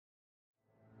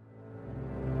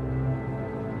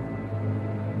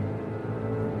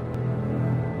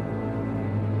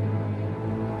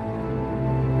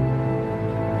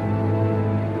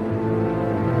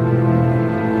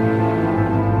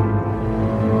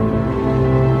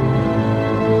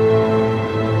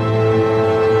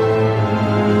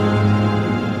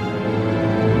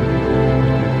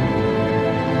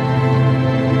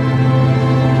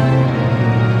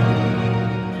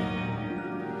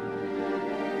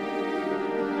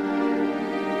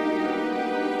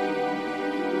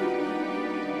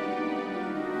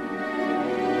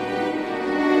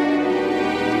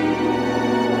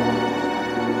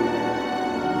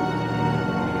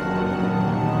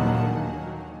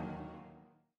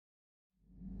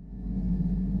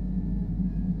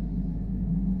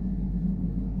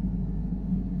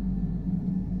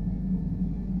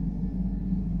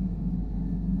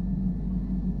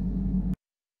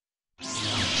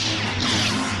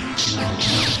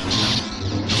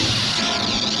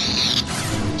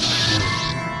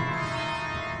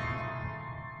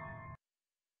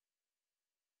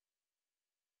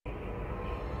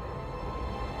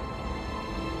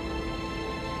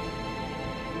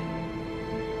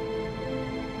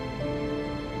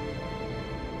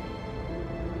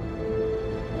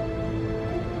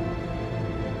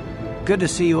good to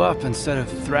see you up instead of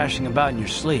thrashing about in your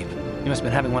sleep. You must have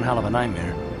been having one hell of a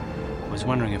nightmare. I was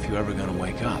wondering if you were ever gonna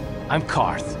wake up. I'm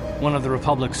Karth, one of the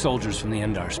Republic soldiers from the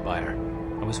Endar Spire.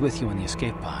 I was with you in the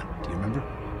escape pod. Do you remember?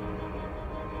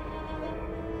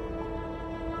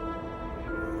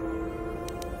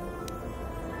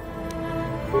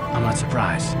 I'm not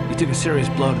surprised. You took a serious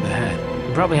blow to the head.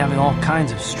 You're probably having all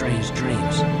kinds of strange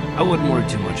dreams. I wouldn't worry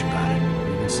too much about it.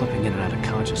 You've been slipping in and out of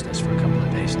consciousness for a couple of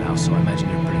days now, so I imagine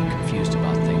you're pretty confused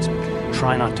about things. But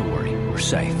try not to worry. We're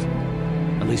safe.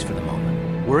 At least for the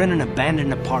moment. We're in an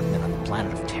abandoned apartment on the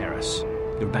planet of Tarris.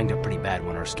 You were banged up pretty bad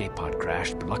when our escape pod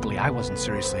crashed, but luckily I wasn't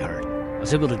seriously hurt. I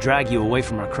was able to drag you away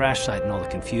from our crash site and all the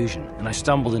confusion, and I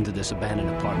stumbled into this abandoned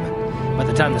apartment. By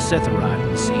the time the Sith arrived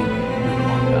on the scene, we were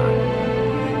long gone.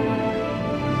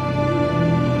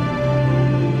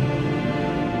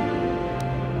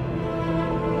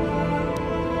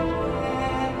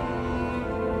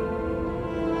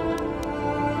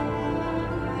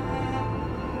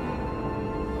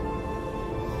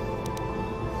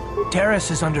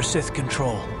 Tarris is under Sith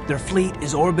control. Their fleet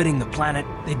is orbiting the planet,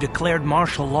 they've declared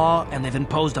martial law, and they've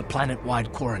imposed a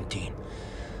planet-wide quarantine.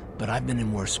 But I've been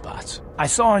in worse spots. I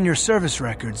saw on your service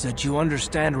records that you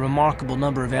understand a remarkable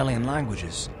number of alien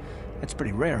languages. That's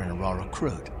pretty rare in a raw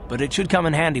recruit. But it should come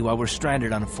in handy while we're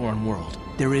stranded on a foreign world.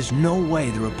 There is no way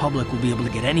the Republic will be able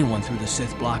to get anyone through the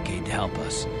Sith blockade to help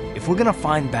us. If we're gonna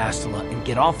find Bastila and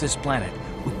get off this planet,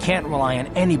 we can't rely on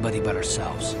anybody but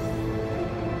ourselves.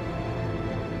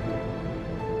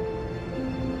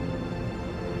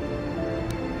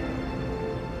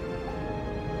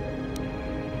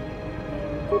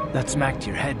 That smack to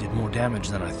your head did more damage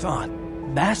than I thought.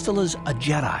 Bastila's a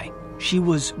Jedi. She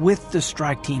was with the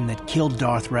strike team that killed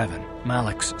Darth Revan,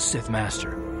 Malak's Sith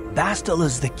master.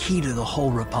 Bastila's the key to the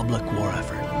whole Republic war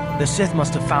effort. The Sith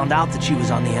must have found out that she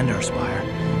was on the Endar Spire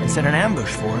and set an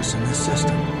ambush for us in this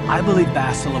system. I believe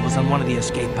Bastila was on one of the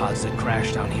escape pods that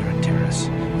crashed down here in Tarris.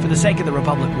 For the sake of the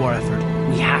Republic war effort,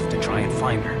 we have to try and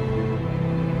find her.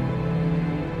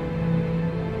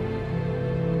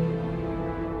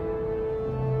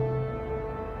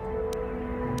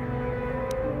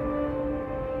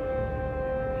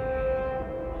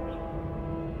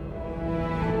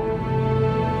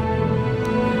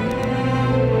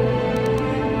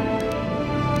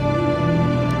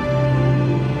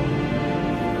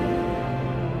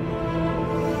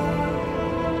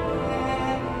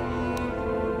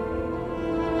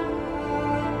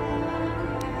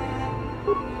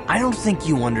 I don't think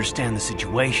you understand the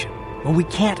situation. Well, we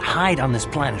can't hide on this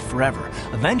planet forever.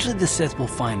 Eventually the Sith will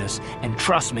find us, and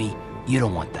trust me, you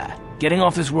don't want that. Getting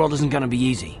off this world isn't gonna be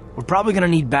easy. We're probably gonna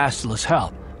need Bastila's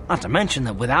help. Not to mention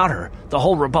that without her, the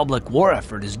whole Republic war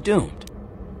effort is doomed.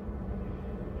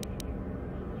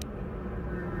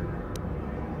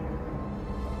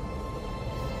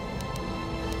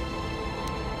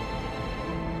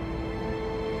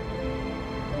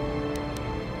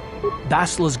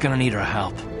 Bastila's gonna need our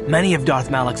help. Many of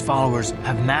Darth Malak's followers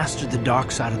have mastered the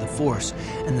dark side of the Force,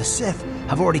 and the Sith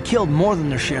have already killed more than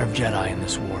their share of Jedi in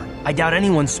this war. I doubt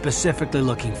anyone's specifically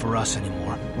looking for us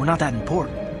anymore. We're not that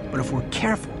important. But if we're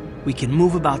careful, we can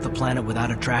move about the planet without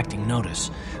attracting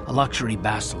notice, a luxury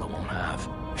Bastila won't have.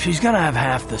 She's gonna have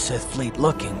half the Sith fleet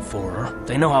looking for her.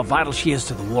 They know how vital she is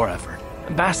to the war effort.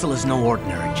 Bastila's no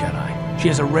ordinary Jedi. She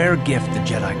has a rare gift the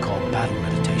Jedi call battle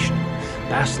meditation.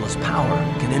 Bastila's power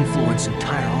can influence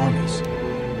entire armies.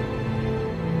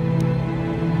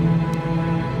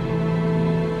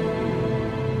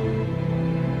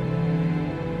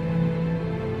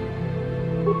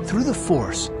 Through the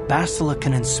Force, Bastila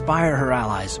can inspire her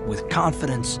allies with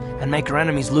confidence and make her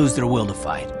enemies lose their will to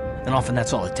fight. And often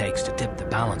that's all it takes to tip the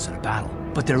balance in a battle.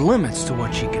 But there are limits to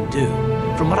what she can do.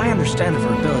 From what I understand of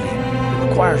her ability, it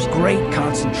requires great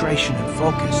concentration and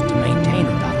focus to maintain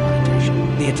her battle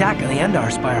meditation. The attack on the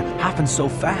Endar Spire happened so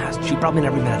fast, she probably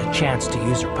never even had a chance to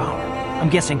use her power. I'm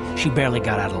guessing she barely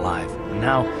got out alive. And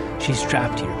now, she's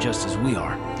trapped here just as we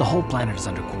are. The whole planet is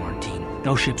under quarantine.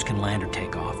 No ships can land or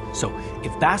take off. So,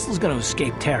 if Bastila's gonna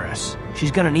escape Tarris, she's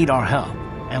gonna need our help.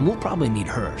 And we'll probably need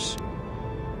hers.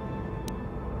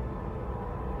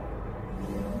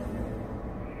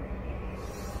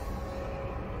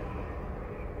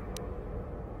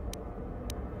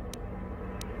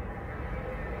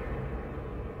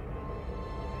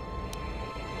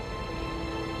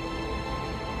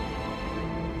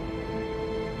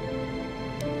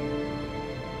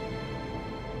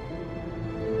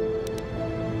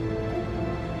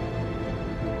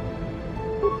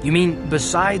 You mean,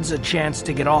 besides a chance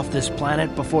to get off this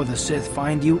planet before the Sith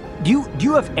find you, do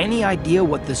you have any idea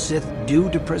what the Sith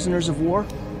do to prisoners of war?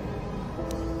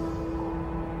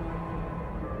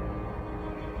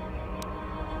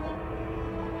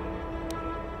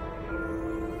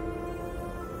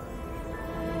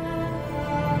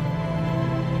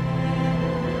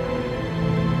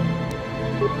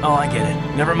 Oh, I get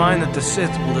it. Never mind that the Sith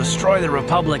will destroy the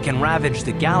Republic and ravage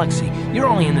the galaxy. You're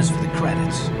only in this for the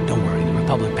credits. Don't worry, the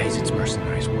Republic pays its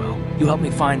mercenaries well. You help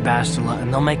me find Bastila,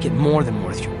 and they'll make it more than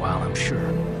worth your while, I'm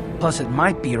sure. Plus, it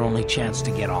might be your only chance to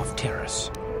get off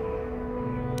Tarris.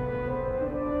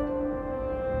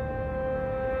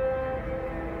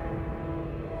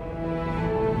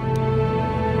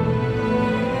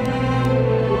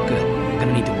 Good.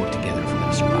 Gonna need to work together if we're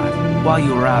gonna survive. While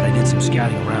you were out, I did some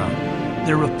scouting around.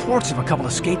 There are reports of a couple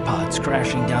of skate pods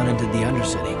crashing down into the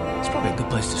Undercity. It's probably a good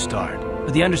place to start.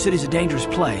 But the Undercity's a dangerous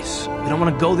place. We don't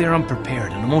want to go there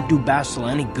unprepared, and it won't do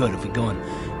Bastila any good if we go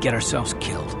and get ourselves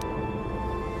killed.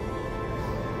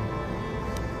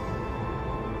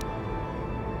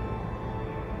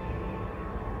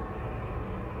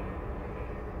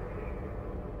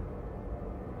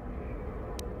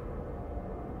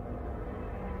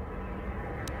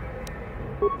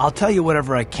 I'll tell you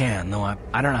whatever I can, though I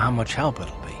don't know how much help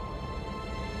it'll be.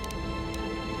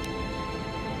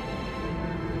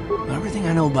 Everything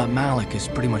I know about Malak is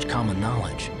pretty much common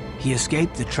knowledge. He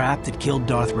escaped the trap that killed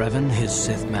Darth Revan, his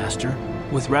Sith master.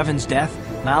 With Revan's death,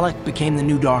 Malak became the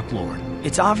new Dark Lord.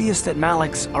 It's obvious that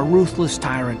Malak's a ruthless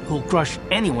tyrant who'll crush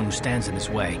anyone who stands in his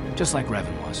way, just like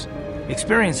Revan was.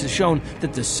 Experience has shown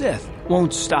that the Sith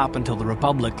won't stop until the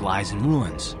Republic lies in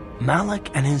ruins. Malak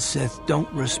and his Sith don't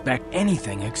respect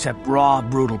anything except raw,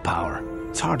 brutal power.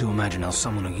 It's hard to imagine how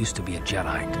someone who used to be a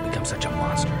Jedi could become such a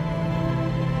monster.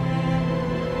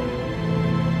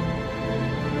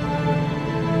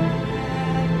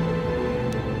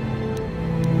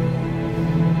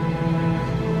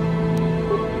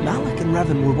 Malak and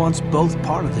Revan were once both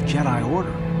part of the Jedi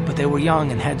Order, but they were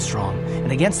young and headstrong,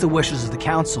 and against the wishes of the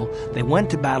Council, they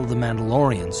went to battle the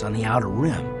Mandalorians on the Outer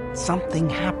Rim. Something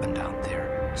happened out there.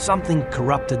 Something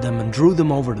corrupted them and drew them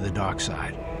over to the dark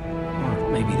side.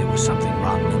 Or maybe there was something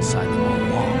rotten inside them all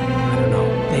along. I don't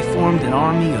know. They formed an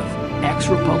army of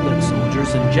ex-Republic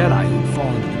soldiers and Jedi who'd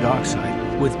fallen to the dark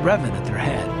side, with Revan at their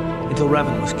head, until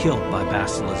Revan was killed by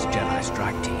Bastila's Jedi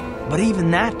strike team. But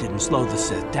even that didn't slow the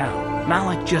Sith down.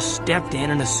 Malak just stepped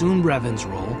in and assumed Revan's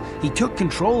role. He took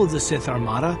control of the Sith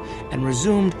Armada and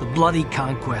resumed the bloody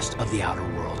conquest of the Outer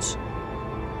Worlds.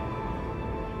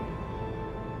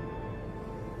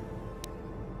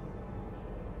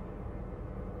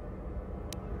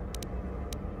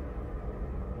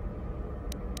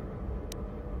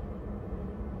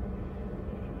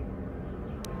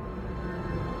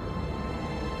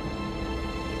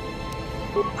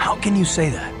 How can you say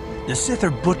that? The Sith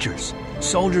are butchers.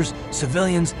 Soldiers,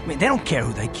 civilians, I mean, they don't care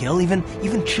who they kill, even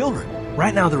children.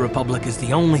 Right now, the Republic is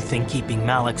the only thing keeping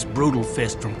Malak's brutal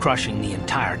fist from crushing the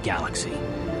entire galaxy.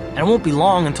 And it won't be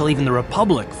long until even the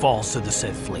Republic falls to the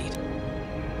Sith fleet.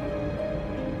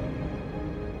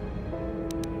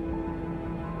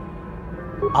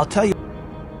 I'll tell you.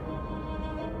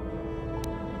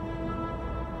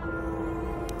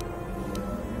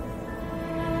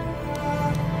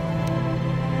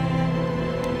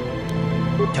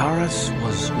 Tarris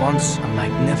was once a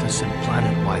magnificent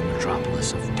planet-wide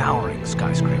metropolis of towering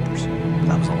skyscrapers. But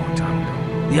that was a long time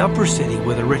ago. The upper city,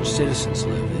 where the rich citizens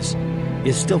live,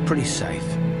 is still pretty safe.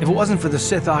 If it wasn't for the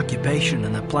Sith occupation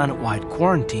and the planet-wide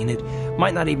quarantine, it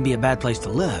might not even be a bad place to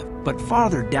live. But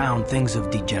farther down, things have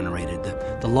degenerated.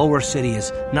 The lower city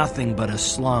is nothing but a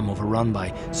slum overrun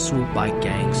by swoop bike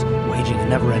gangs, waging a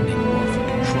never-ending war for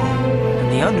control.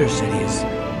 And the undercity is...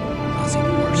 It's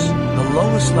even worse. The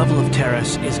lowest level of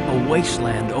Tarris is a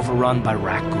wasteland overrun by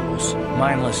rat ghouls,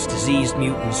 mindless, diseased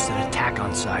mutants that attack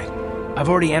on sight. I've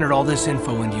already entered all this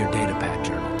info into your datapad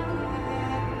journal.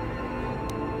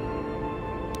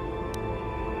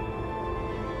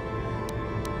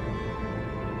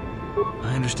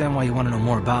 I understand why you want to know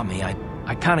more about me.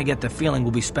 I kind of get the feeling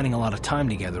we'll be spending a lot of time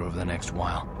together over the next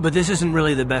while. But this isn't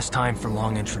really the best time for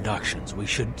long introductions. We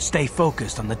should stay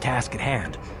focused on the task at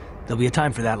hand. There'll be a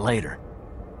time for that later.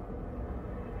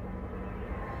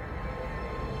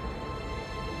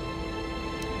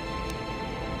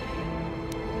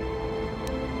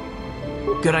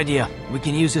 Good idea. We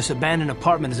can use this abandoned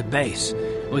apartment as a base.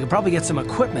 We can probably get some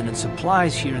equipment and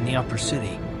supplies here in the upper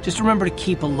city. Just remember to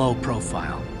keep a low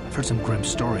profile. I've heard some grim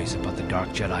stories about the Dark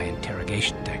Jedi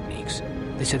interrogation techniques.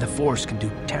 They say the Force can do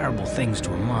terrible things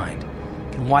to a mind.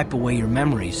 It can wipe away your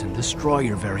memories and destroy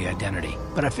your very identity.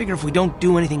 But I figure if we don't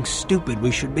do anything stupid,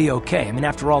 we should be okay. I mean,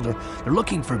 after all, they're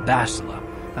looking for Bastila,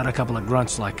 not a couple of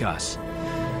grunts like us.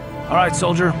 All right,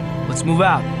 soldier, let's move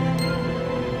out.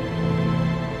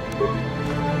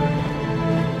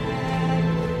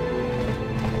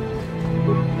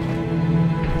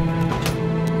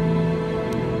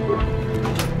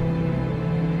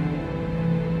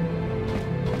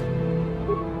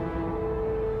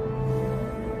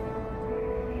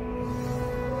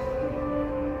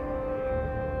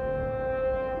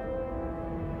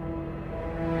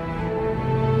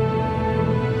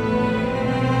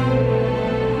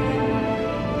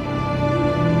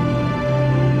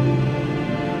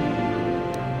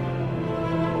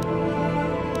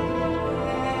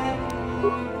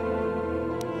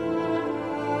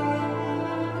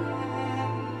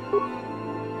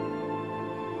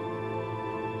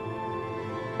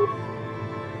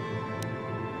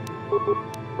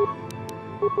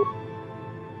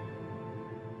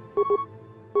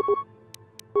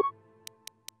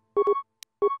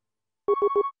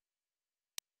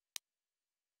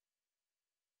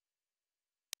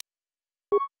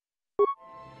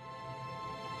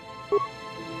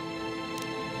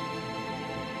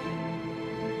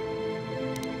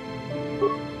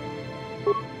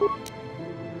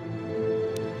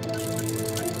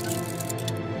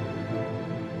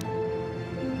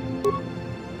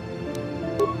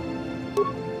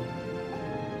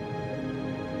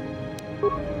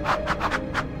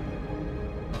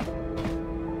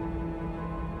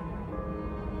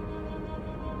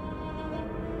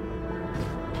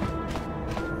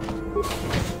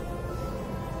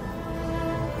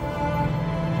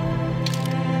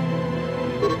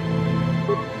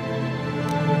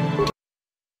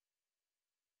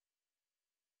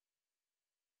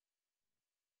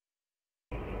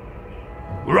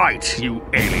 Right, you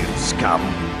alien scum.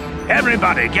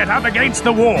 Everybody get up against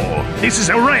the wall. This is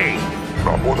a raid.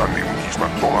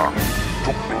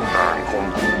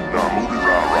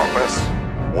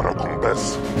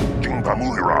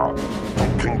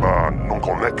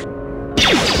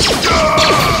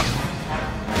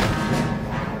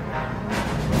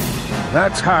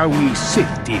 That's how we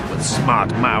Sith deal with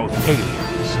smart-mouthed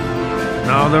aliens.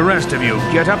 Now the rest of you,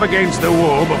 get up against the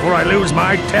wall before I lose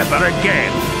my temper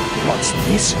again. What's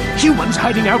this? Humans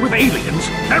hiding out with aliens?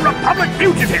 They're Republic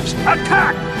fugitives!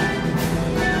 Attack!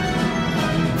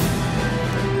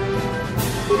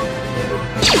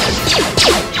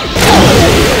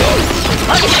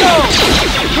 Let's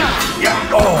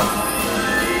go!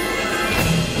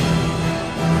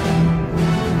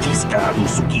 Tiscado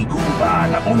Sukiguba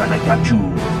na ona na kachu,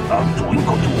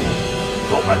 Tuinkotu,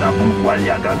 Topada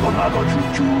Bungualia Gandonado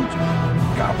Chuchut,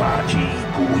 Kabachi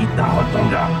Kuita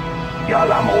Hotonga.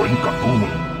 Yala mo inkakun,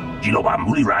 Jiloba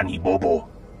Mulirani Bobo.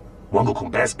 Wango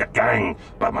kumbes kakang,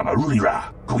 ba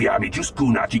mamarulira, kuya mi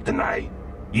juskuna chitanai.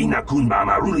 Ina kun ba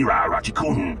marulira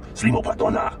rachikun, slimo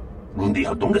padona, rundi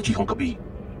hadonga chihonkabi.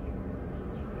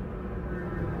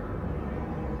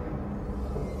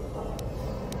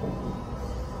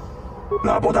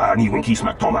 La boda ni winki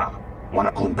smaktoma,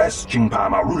 wana kumbes chingpa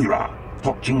marulira,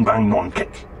 tok chingbang non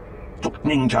kek, tok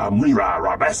ninja mulira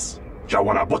rabes.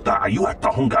 Jawana bota ayuat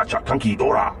tahonga cha kanki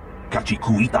dora, kachi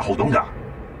kuita hodonga.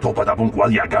 Topada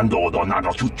bungwalia gando do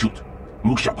nado chuchut.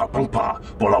 Muksha papangpa,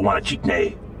 bola wana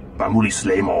chitne. Bamuli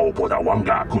slemo boda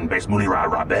wanga kun bes mulira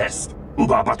rabest.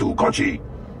 Uba batu konchi.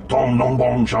 Tong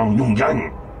nongbong shang yung yang.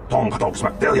 Tong katok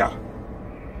smakdelia.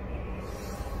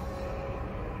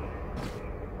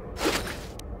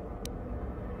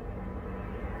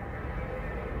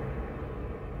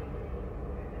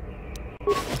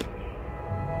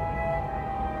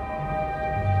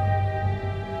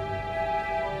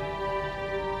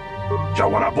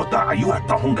 Jawana bota ayuat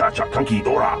tahonga cha kanki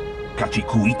dora, kachi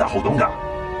kuita hodonga.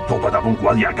 Topada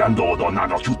bungwalia gando do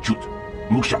nado chuchut.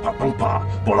 Muksha papangpa,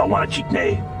 bola wana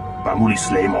chitne. Bamuli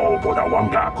slemo boda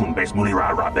wanga kun bes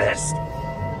mulira rabest.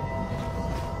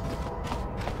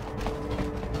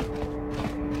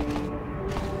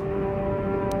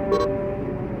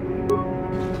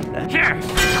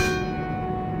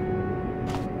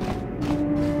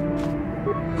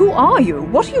 Who are you?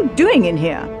 What are you doing in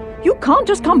here? You can't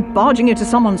just come barging into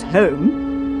someone's home.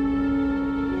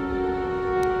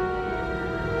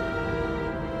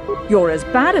 You're as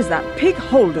bad as that pig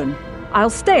Holden.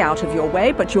 I'll stay out of your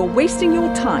way, but you're wasting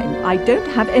your time. I don't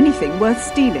have anything worth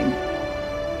stealing.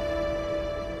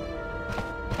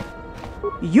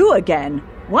 You again?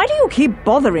 Why do you keep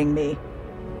bothering me?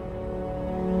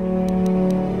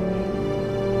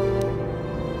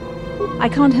 I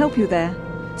can't help you there.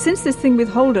 Since this thing with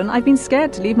Holden, I've been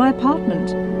scared to leave my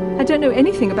apartment. I don't know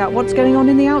anything about what's going on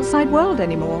in the outside world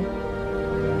anymore.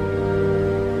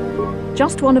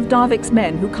 Just one of Darvik's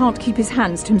men who can't keep his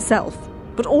hands to himself.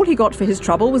 But all he got for his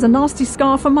trouble was a nasty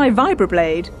scar from my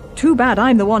vibroblade. Too bad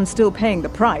I'm the one still paying the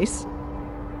price.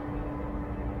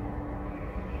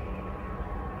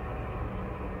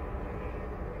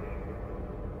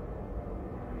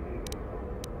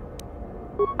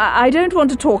 I don't want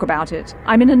to talk about it.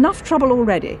 I'm in enough trouble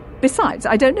already. Besides,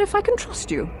 I don't know if I can trust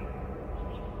you.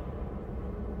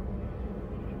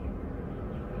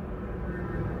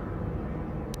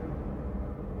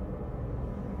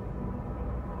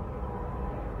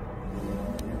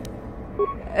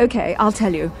 Okay, I'll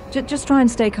tell you. Just try and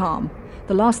stay calm.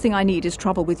 The last thing I need is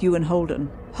trouble with you and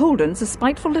Holden. Holden's a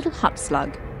spiteful little hut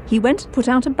slug. He went and put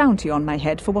out a bounty on my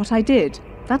head for what I did.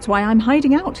 That's why I'm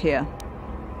hiding out here.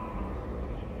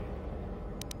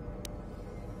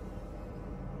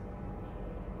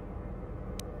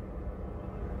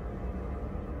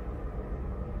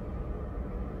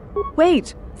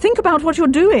 Wait, think about what you're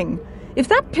doing. If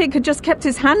that pig had just kept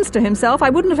his hands to himself, I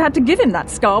wouldn't have had to give him that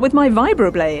scar with my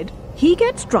vibroblade. He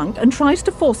gets drunk and tries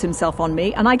to force himself on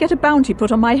me, and I get a bounty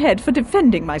put on my head for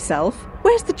defending myself.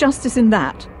 Where's the justice in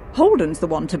that? Holden's the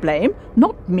one to blame,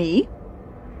 not me.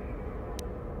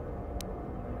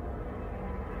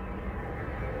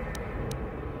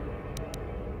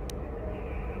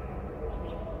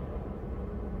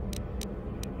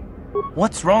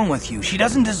 What's wrong with you? She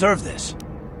doesn't deserve this.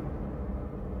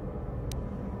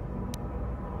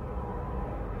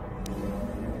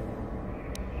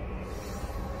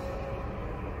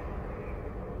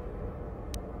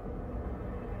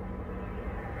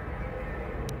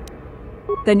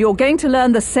 Then you're going to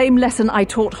learn the same lesson I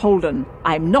taught Holden.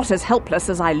 I'm not as helpless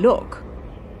as I look.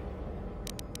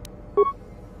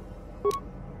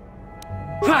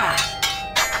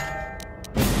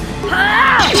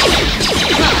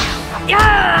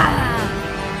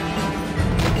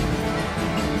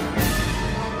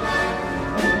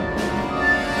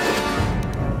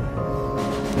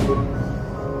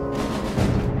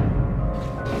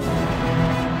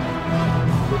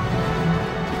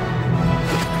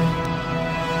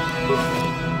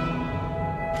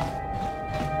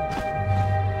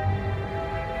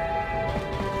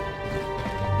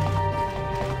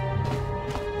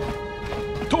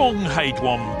 Tong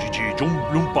haitwam jiji jum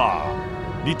lumpa.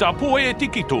 Nita poe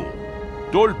tikitu.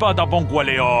 Dolpa da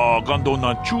bonkwaleo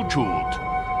gandona chuchut.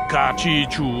 Kachi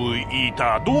chu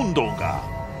ita dundonga.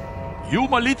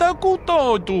 Yumalita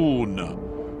kuto dun.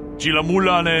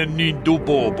 Chilamulane ni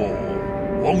dubobo.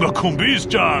 Onga kumbis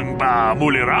jang ba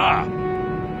mulira.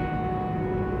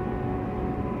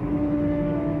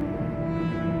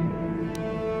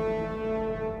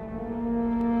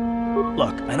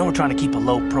 Look, I know we're trying to keep a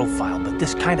low profile, but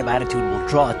this kind of attitude will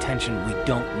draw attention we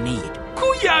don't need.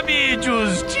 Kuyami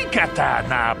juz chikata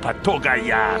na patoga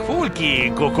ya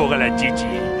hulki kokogala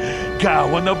chichi.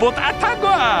 Kawana bot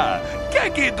atagwa.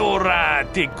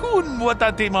 Kakidora te kun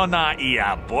watate mana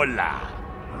ia bola.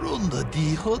 Runda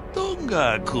di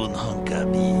hotonga kun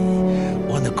hankami.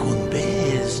 Wana kun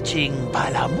bez ching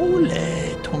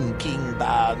palamule tongking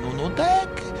ba nunodak.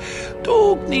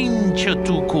 Tuk nincha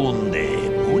tukunde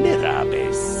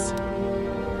mulerabes.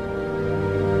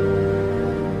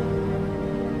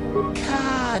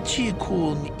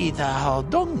 Kachikun ida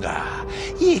hodonga.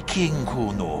 Iking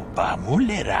kuno ba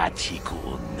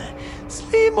mulerachikun.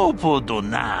 Slimo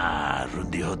podona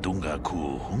rundi hodunga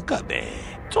ku hunkabe.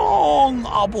 Tong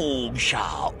abog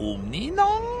sha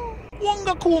umninong.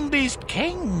 Wanga kumbis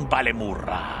keng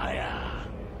balemuraya.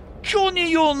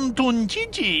 Choni yon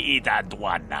tunchichi ida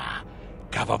dwana.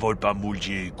 Kavavolpa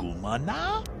mulje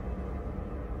gumana?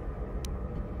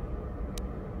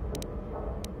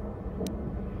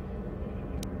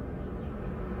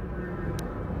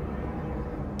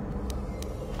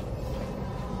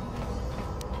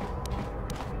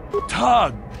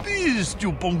 Tag, bis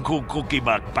tu ponko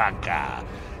kokimakpaka.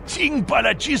 Ching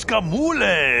pala chiska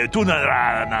mule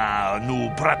tunarana nu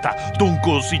prata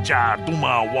donko sija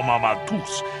tuma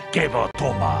wamamatus keva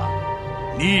toma.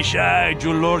 Nisha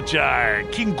julorcha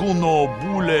kinkuno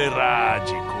bulera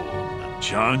jikun.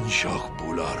 Chanshak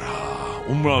bulara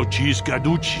umrao chiska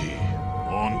duchi.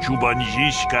 On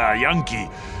chubanjishka yanki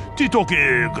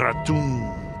titoke gratun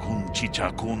kun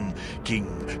chichakun king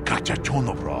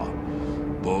kachachonobra.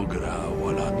 Bogra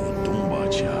wala no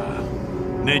tumbacha.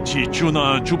 Nechi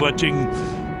chuna chubaching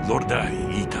lorda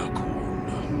itakun.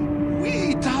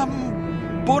 Witam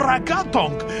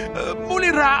boragatong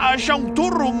mulira ashang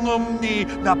turung ni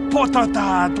na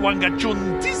potata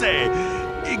twangachun tize.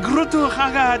 Igrutu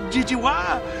haga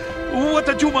jijiwa.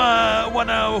 Wata chuma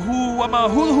wana hu wama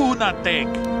hulhu natek.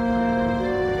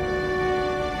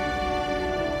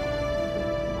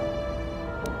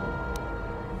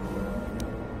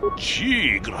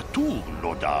 Chi gratu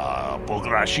loda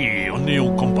pograshi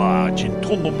oneu kompa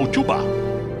chintomo muchuba.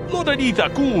 Loda nita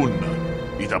kun.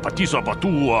 Ita patisa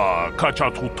patua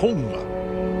kachatu tonga.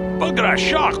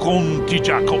 Pagrasha kon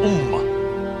tijaka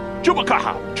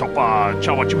Chubakaha chopa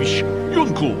chawachiwish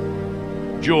yunku.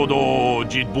 Jodo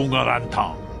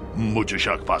jitbungarantang.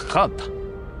 Muchashak pakat.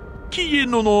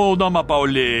 Kieno no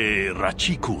namapaole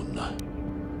rachikun.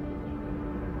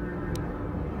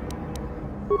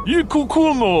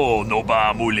 Yikukuno no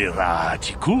ba mulira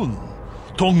chikun.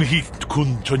 Tonghit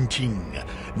kun chonching.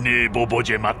 Ne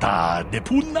boboje mata de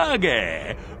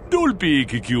punage. Dolpi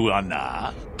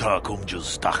kikiuana. Ta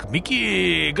kumjus tak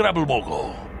miki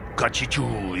grabulmogo.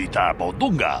 Kachichu ita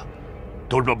bodunga.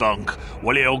 Tolbabank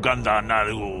wale oganda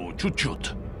naru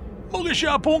chuchut.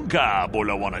 Mogesha ponka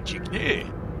bola wana chikne.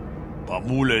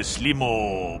 Pamule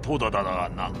slimo podadada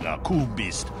nanga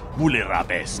kumbist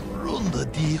mulerabes. Runda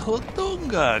di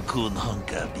hotonga kun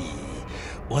honkabi.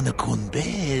 Wana kun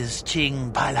bez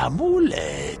ching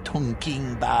balamule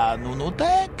tonking ba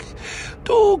nunotek.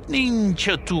 Tuk nin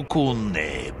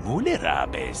chatukune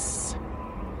mulerabes.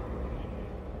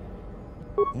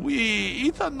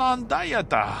 We itanan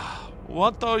dayata.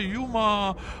 Wata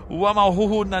yuma wama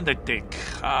huhu nandektek.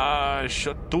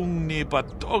 Shatung ni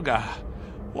patoga.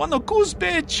 Wano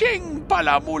kusbe ching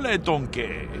palamule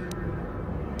donke.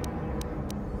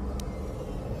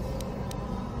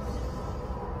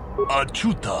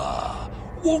 Achuta.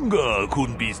 Wonga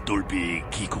kunbis dolpi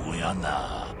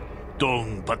kikuyana.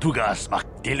 Dong patugas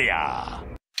makdelia.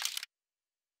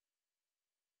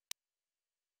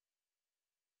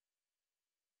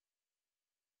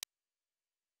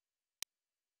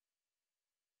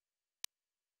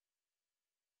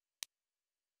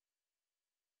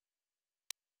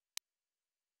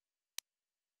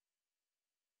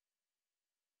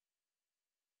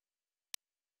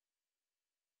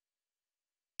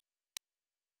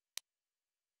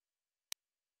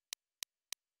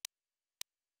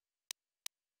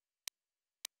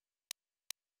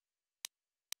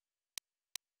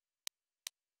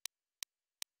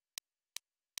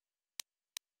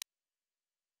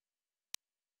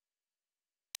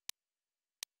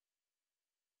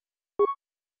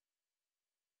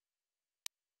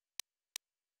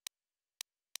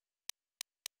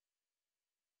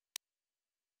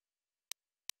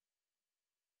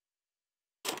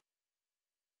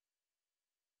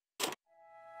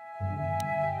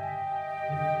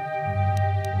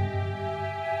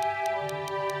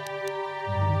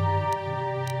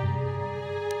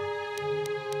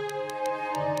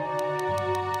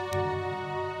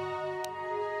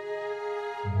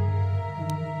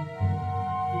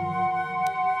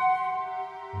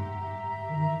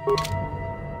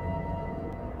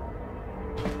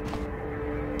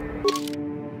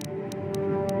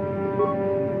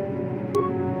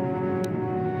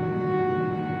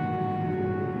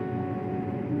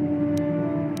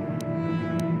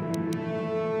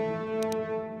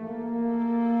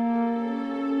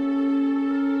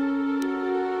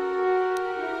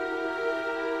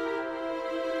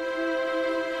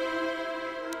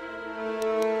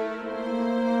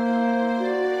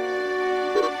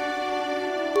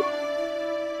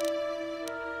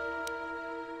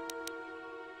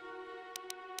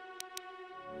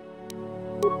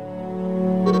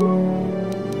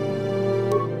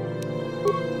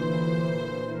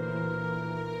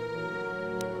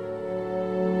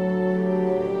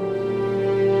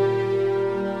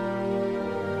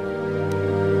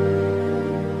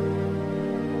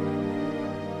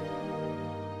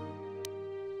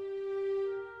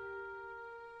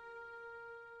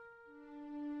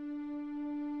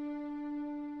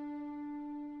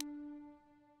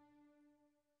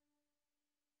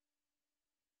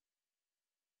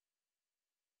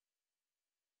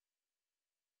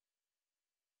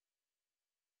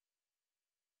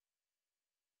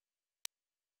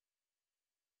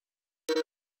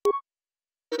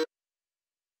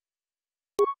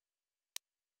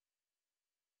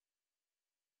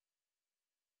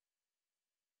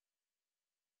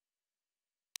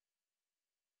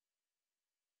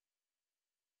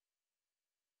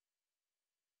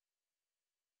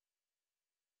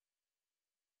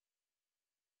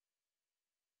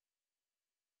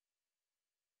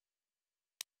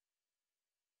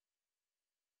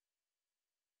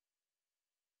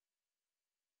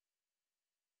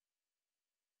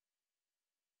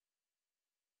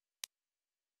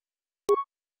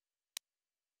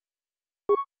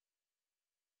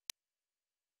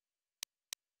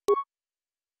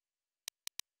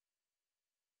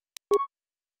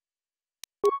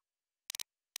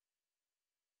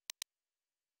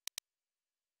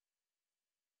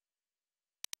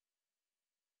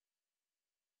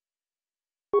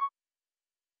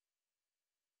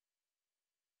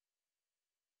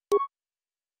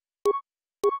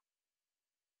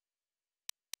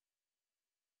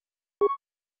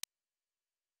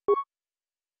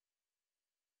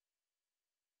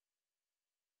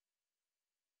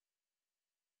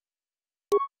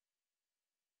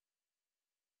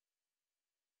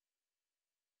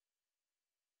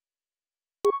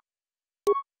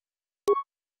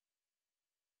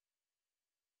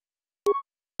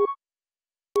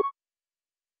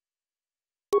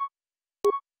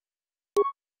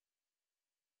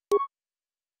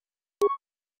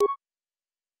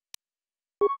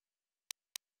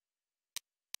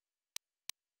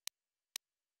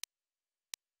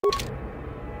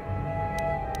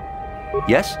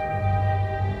 Yes?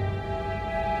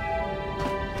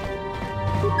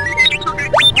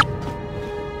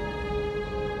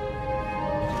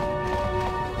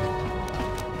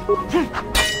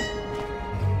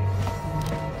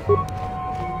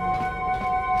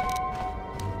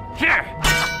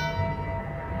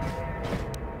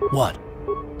 What?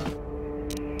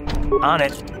 On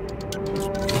it.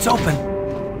 It's open.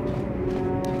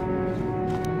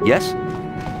 Yes?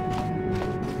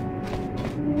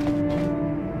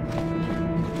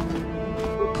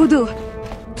 Pudu,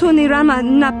 Tunirama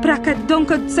na praka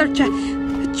donko searcha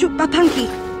chupapanki.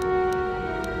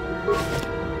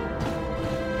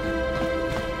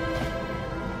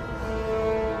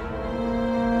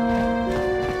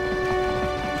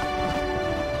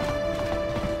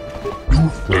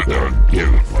 Tuftadan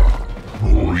gelva,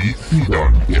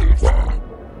 Horithidan gelva,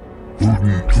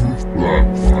 Huden tufblan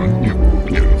fanjebo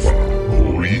gelva,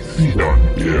 Horithidan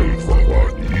gelva,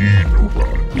 Vadinuba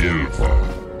gelva.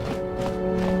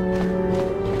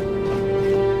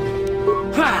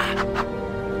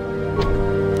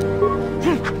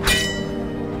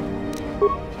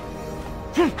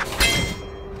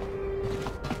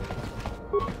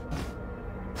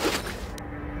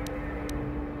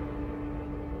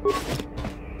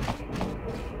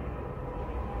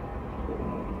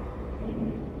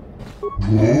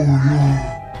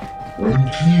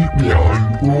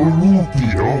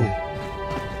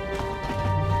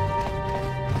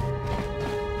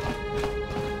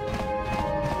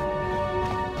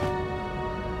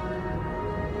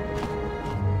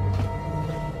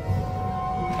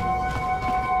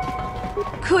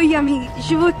 Kuyami,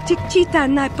 Jutikchita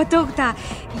na patogta,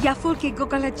 Yafulke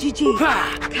Gogala Gigi,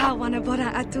 Kawana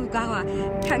Bora Atugawa,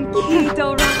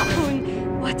 Kankido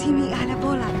Rakun, Watimi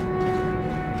Alabola.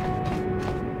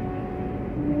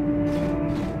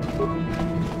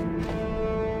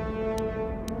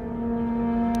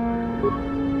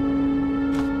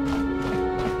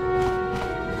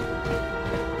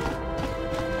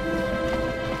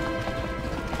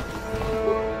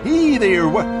 Hey there,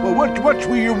 watch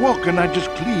where you're walking. I just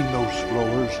cleaned those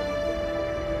floors.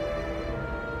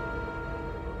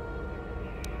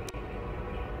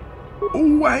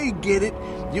 Oh, I get it.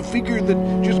 You figure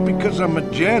that just because I'm a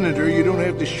janitor, you don't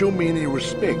have to show me any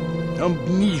respect. I'm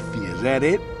beneath you, is that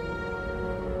it?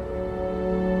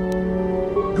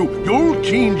 You'll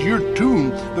change your tune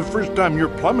the first time your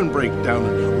plumbing breaks down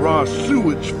and raw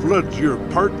sewage floods your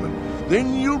apartment.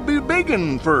 Then you'll be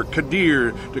begging for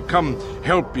Kadir to come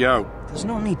help you out. There's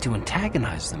no need to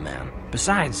antagonize the man.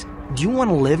 Besides, do you want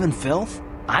to live in filth?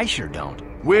 I sure don't.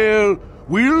 Well,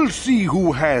 we'll see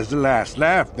who has the last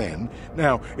laugh then.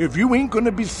 Now, if you ain't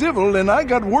gonna be civil, then I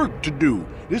got work to do.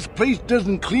 This place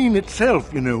doesn't clean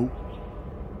itself, you know.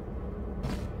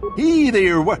 Hey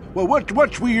there,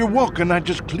 watch where you're walking. I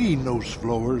just cleaned those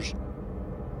floors.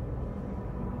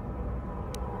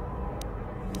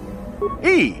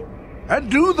 Hey, I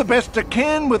do the best I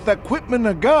can with the equipment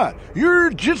I got.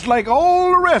 You're just like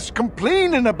all the rest,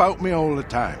 complaining about me all the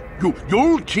time.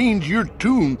 You'll change your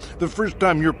tune the first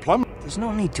time you're plumbing. There's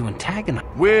no need to antagonize.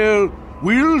 Well,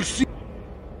 we'll see.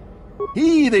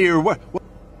 Hey there,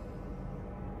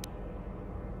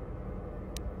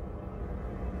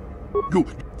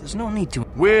 There's no need to.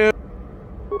 Well,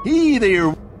 hey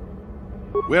there.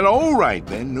 Well, all right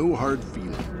then, no hard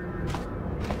feelings.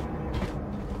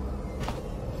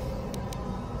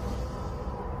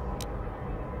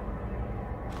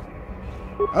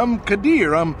 I'm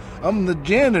Kadir. I'm the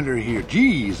janitor here.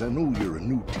 Geez, I know you're a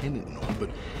new tenant and all,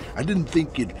 but I didn't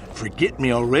think you'd forget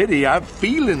me already. I've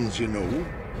feelings, you know.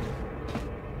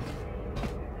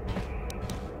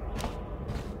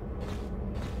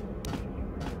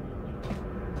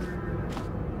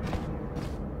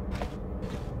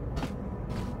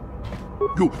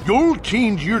 You'll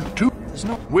change your tune. There's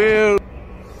no. Well,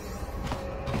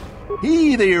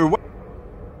 hey there.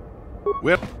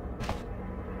 Well,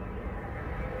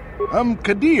 I'm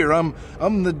Kadir. I'm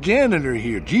the janitor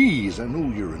here. Geez, I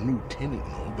know you're a new tenant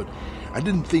and all, but I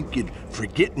didn't think you'd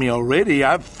forget me already.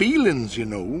 I've feelings, you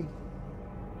know.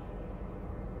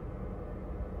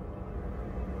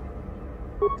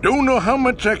 Don't know how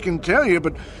much I can tell you,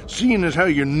 but seeing as how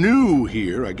you're new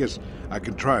here, I guess I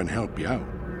could try and help you out.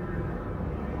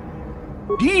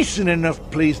 Decent enough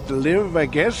place to live, I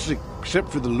guess, except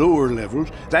for the lower levels.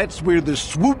 That's where the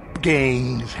swoop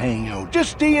gangs hang out.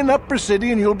 Just stay in Upper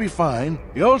City and you'll be fine.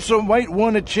 You also might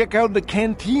want to check out the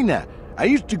cantina. I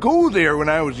used to go there when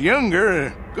I was younger.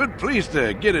 A good place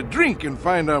to get a drink and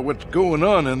find out what's going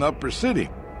on in Upper City.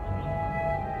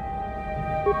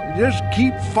 Just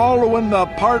keep following the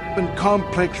apartment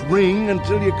complex ring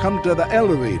until you come to the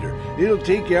elevator. It'll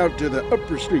take you out to the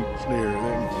upper streets there.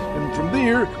 And from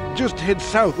there, just head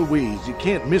south a ways. You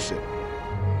can't miss it.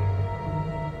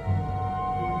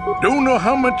 Don't know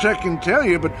how much I can tell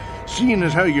you, but seeing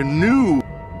as how you're new...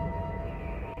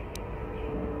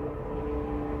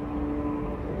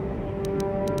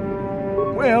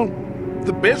 Well,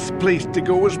 the best place to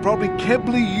go is probably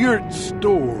Kebley Yurt's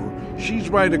store. She's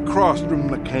right across from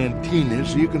the cantina,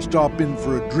 so you can stop in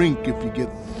for a drink if you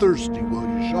get thirsty while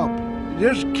you shop.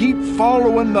 Just keep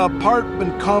following the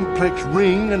apartment complex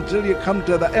ring until you come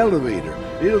to the elevator.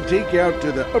 It'll take you out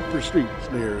to the upper streets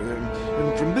there,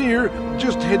 and from there,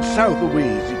 just head south a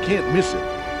ways. You can't miss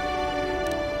it.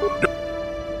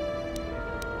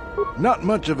 Not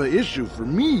much of an issue for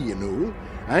me, you know.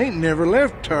 I ain't never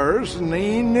left Tarris, and they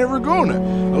ain't never gonna.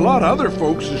 A lot of other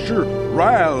folks are sure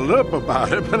riled up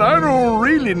about it, but I don't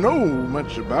really know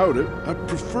much about it. I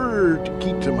prefer to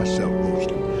keep to myself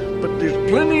mostly. But there's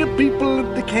plenty of people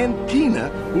at the cantina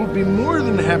who'll be more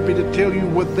than happy to tell you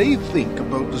what they think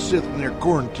about the Sith and their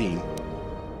quarantine.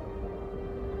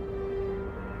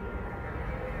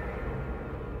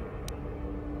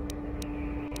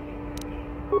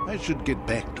 I should get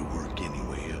back to work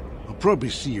anyway. I'll probably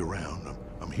see you around.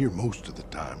 I'm here most of the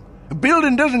time. A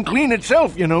building doesn't clean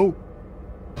itself, you know.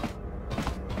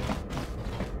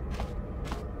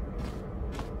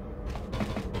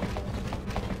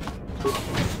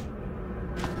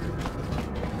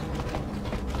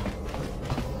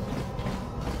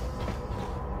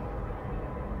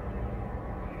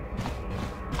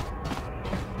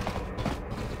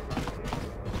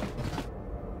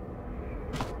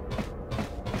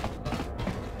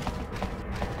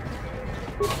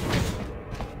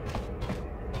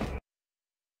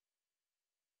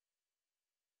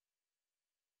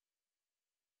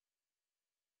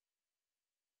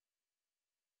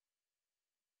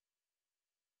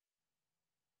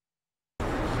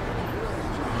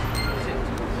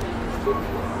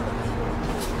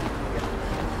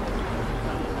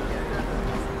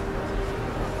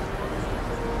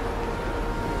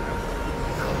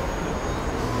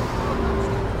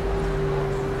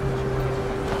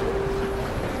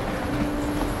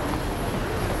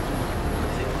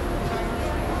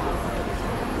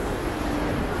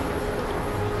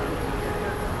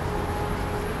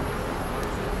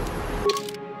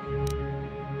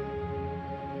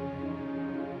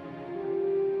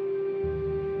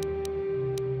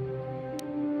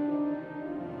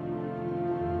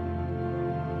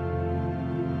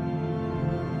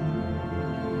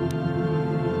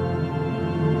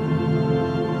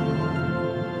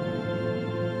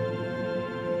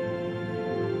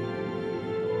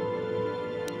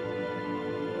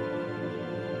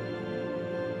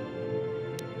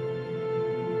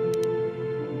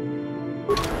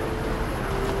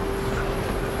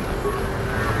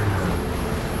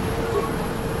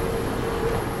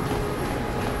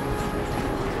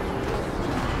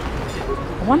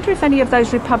 I wonder if any of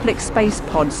those Republic space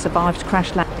pods survived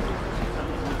crash landing.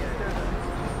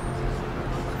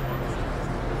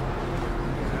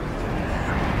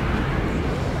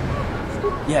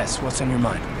 Yes, what's on your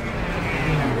mind?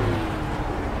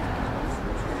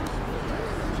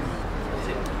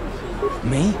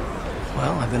 Me?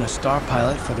 Well, I've been a star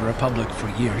pilot for the Republic for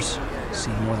years.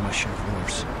 Seen more than my share of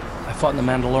wars. I fought in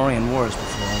the Mandalorian Wars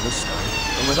before all this started.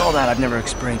 But with all that, I've never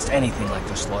experienced anything like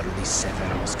the slaughter these Sith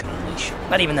animals can unleash.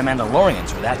 Not even the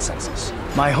Mandalorians were that senseless.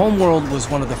 My homeworld was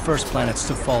one of the first planets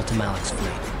to fall to Malak's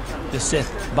fleet. The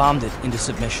Sith bombed it into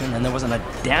submission, and there wasn't a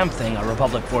damn thing our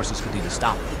Republic forces could do to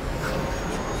stop it.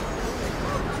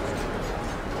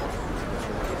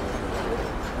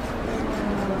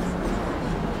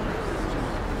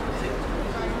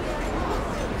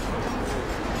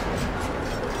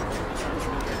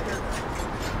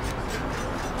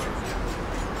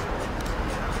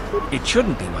 It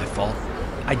shouldn't be my fault.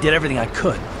 I did everything I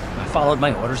could. I followed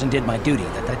my orders and did my duty.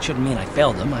 That shouldn't mean I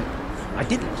failed them. I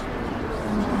didn't.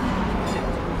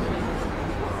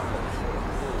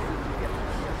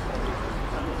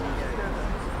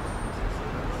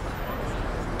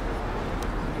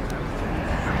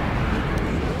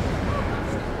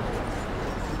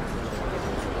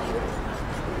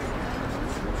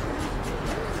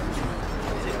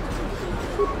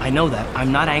 I know that.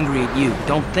 I'm not angry at you.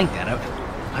 Don't think that.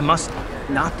 I must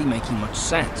not be making much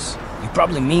sense. You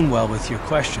probably mean well with your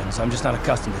questions. I'm just not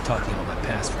accustomed to talking about my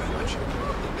past very much.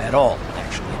 At all,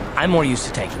 actually. I'm more used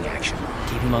to taking action,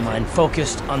 keeping my mind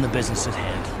focused on the business at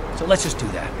hand. So let's just do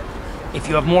that. If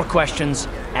you have more questions,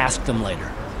 ask them later.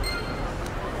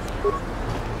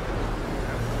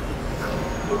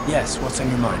 Yes, what's on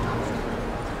your mind?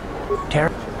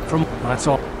 Tarris? From... That's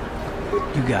all.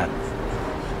 You got it.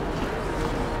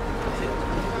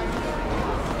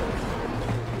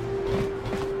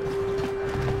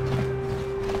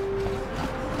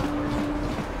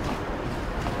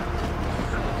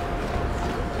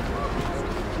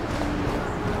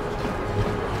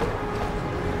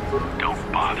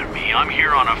 I'm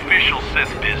here on official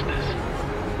Sith business.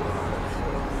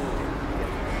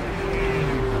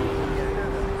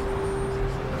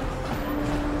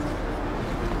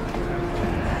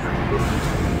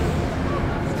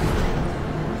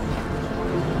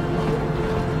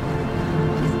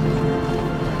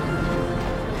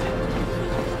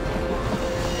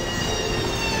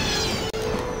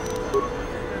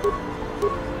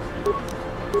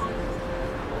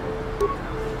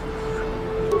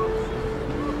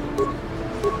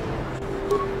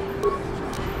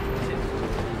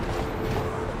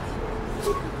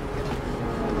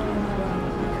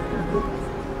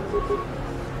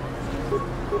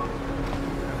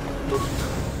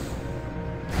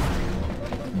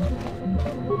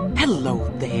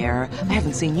 Hello there. I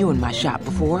haven't seen you in my shop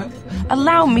before.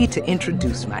 Allow me to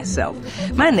introduce myself.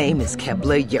 My name is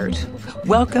Kepler Yurt.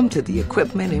 Welcome to the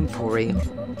Equipment Emporium.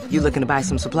 You looking to buy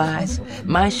some supplies?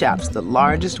 My shop's the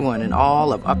largest one in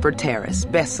all of Upper Terrace.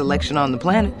 Best selection on the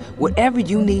planet. Whatever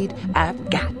you need,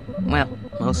 I've got. Well,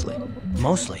 mostly.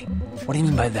 Mostly? What do you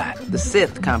mean by that? The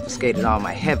Sith confiscated all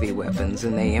my heavy weapons,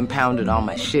 and they impounded all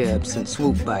my ships and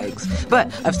swoop bikes. But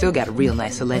I've still got a real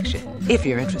nice selection, if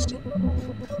you're interested.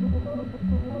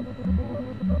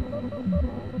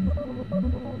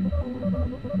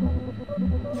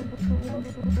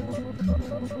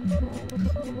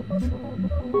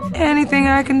 Anything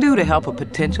I can do to help a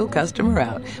potential customer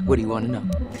out. What do you want to know?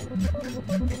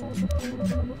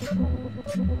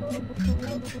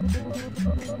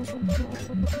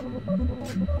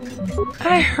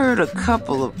 I heard a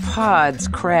couple of pods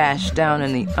crash down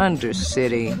in the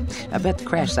Undercity. I bet the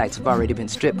crash sites have already been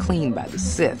stripped clean by the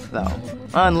Sith, though.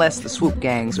 Unless the swoop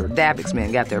gangs or Davix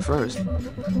men got there first.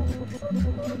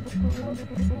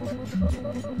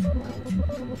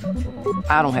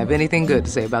 I don't have anything good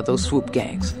to say about those swoop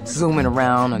gangs. Zooming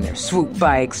around on their swoop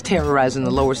bikes, terrorizing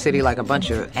the lower city like a bunch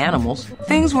of animals.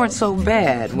 Things weren't so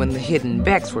bad when the hidden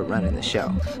Becks were running the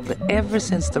show. But ever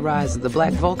since the rise of the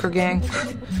Black Vulcar gang,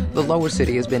 the lower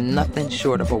city has been nothing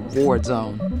short of a war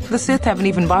zone. The Sith haven't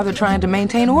even bothered trying to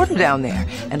maintain order down there.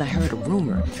 And I heard a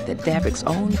rumor that Davix's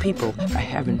own people are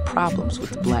having problems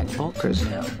with the Black Vulcars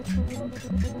now.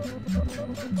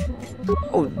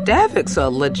 Oh, Davix's a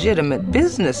legitimate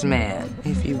businessman,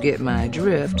 if you get my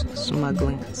drift.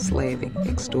 Smuggling, slaving,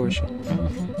 extortion.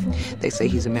 They say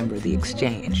he's a member of the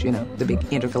Exchange, you know, the big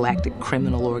intergalactic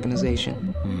criminal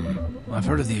organization. I've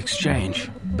heard of the Exchange.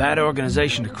 Bad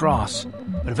organization to cross.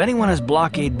 But if anyone has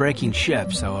blockade-breaking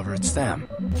ships, however, it's them.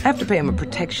 I have to pay him a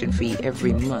protection fee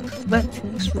every month, but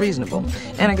it's reasonable.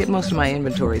 And I get most of my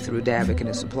inventory through Davik and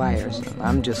his suppliers.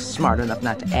 I'm just smart enough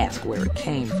not to ask where it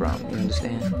came from, you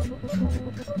understand?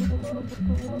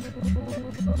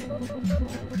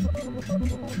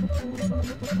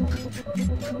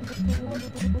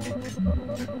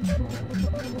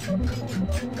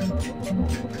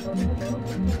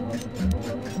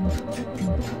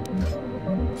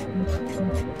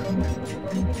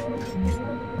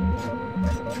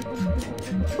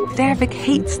 Davik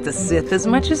hates the Sith as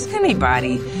much as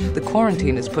anybody. The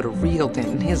quarantine has put a real dent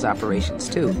in his operations,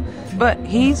 too. But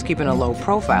he's keeping a low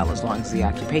profile as long as the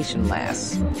occupation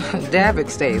lasts. Davik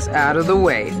stays out of the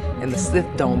way, and the Sith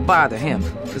don't bother him.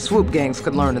 The swoop gangs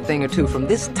could learn a thing or two from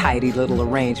this tidy little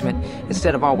arrangement,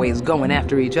 instead of always going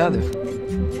after each other.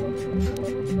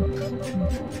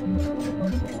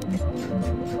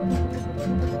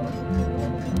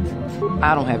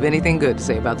 I don't have anything good to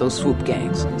say about those swoop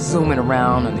gangs. Zooming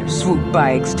around on their swoop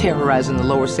bikes, terrorizing the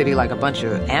lower city like a bunch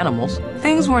of animals.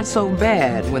 Things weren't so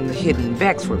bad when the hidden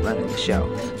Becks were running the show.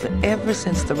 But ever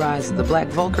since the rise of the Black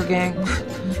Vulcar gang,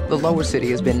 the lower city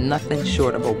has been nothing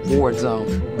short of a war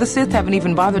zone. The Sith haven't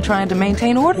even bothered trying to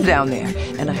maintain order down there.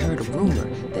 And I heard a rumor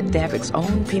that Davik's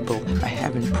own people are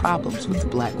having problems with the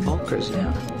Black Vulcars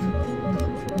now.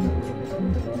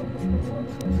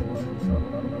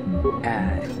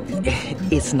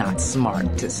 It's not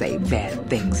smart to say bad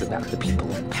things about the people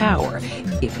in power,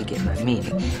 if you get my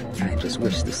meaning. I just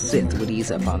wish the Sith would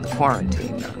ease up on the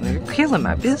quarantine. They're killing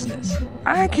my business.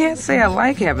 I can't say I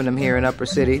like having them here in Upper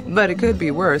City, but it could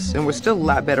be worse, and we're still a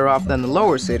lot better off than the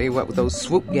Lower City, what with those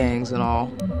swoop gangs and all.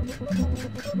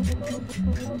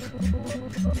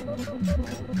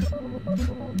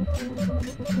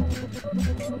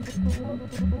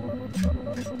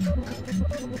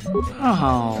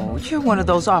 Oh, you're one of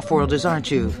those off-worlders,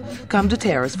 aren't you? Come to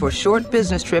Terrace for a short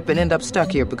business trip and end up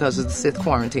stuck here because of the Sith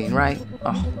quarantine, right?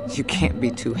 Oh, you can't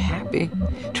be too happy.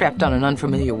 Trapped on an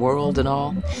unfamiliar world and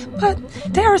all. But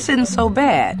Terrace isn't so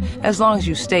bad, as long as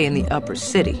you stay in the Upper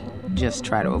City. Just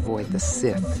try to avoid the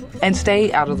Sith. And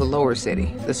stay out of the Lower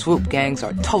City. The swoop gangs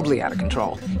are totally out of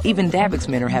control. Even Davik's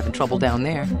men are having trouble down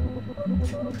there.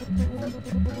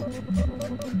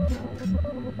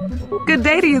 Good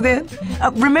day to you, then.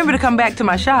 Remember to come back to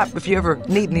my shop if you ever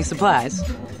need any supplies.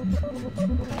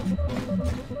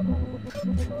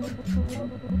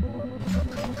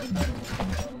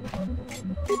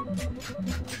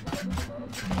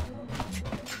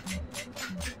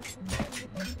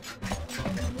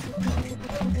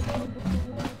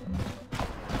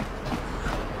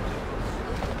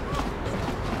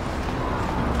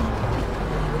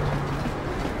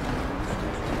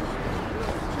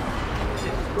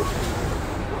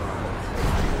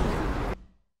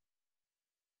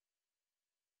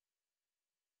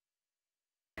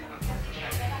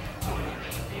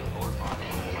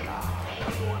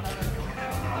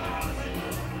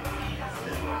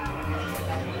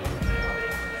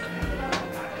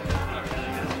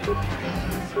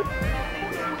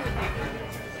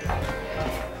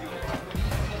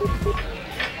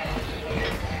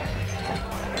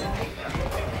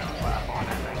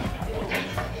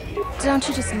 Don't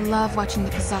you just love watching the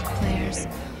Pazak players?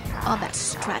 All that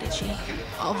strategy,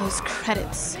 all those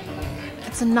credits.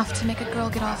 It's enough to make a girl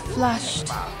get all flushed.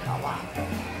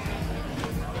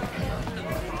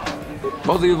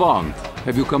 What do you want?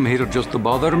 Have you come here just to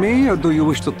bother me, or do you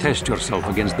wish to test yourself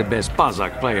against the best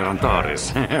Pazak player on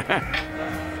Taris?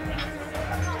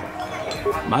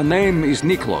 My name is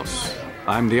Niklos.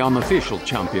 I'm the unofficial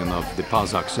champion of the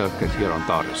Pazak circuit here on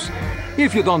Taris.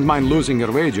 If you don't mind losing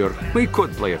your wager, we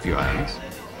could play a few hands.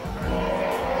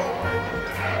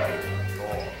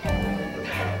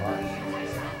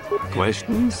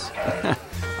 Questions?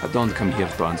 I don't come here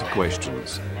to answer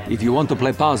questions. If you want to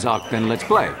play Pazak, then let's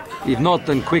play. If not,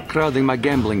 then quit crowding my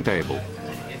gambling table.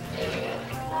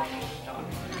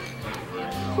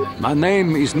 My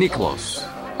name is Niklos.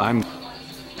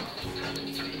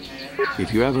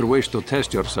 If you ever wish to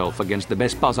test yourself against the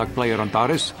best Pazak player on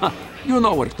Taris, you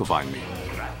know where to find me.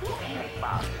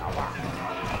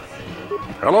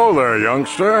 Hello there,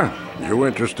 youngster. You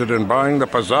interested in buying the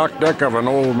Pazak deck of an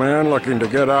old man looking to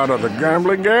get out of the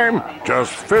gambling game?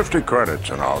 Just 50 credits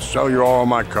and I'll sell you all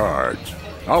my cards.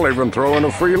 I'll even throw in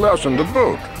a free lesson to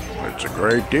boot. It's a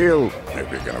great deal,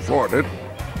 if you can afford it.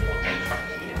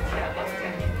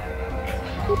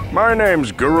 My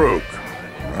name's Garuk.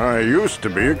 I used to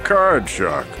be a card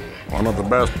shark, one of the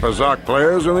best Pazak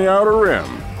players in the Outer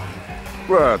Rim.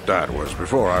 But that was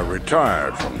before I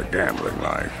retired from the gambling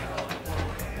life.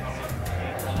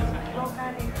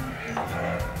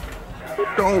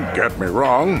 Don't get me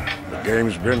wrong, the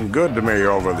game's been good to me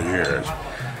over the years.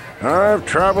 I've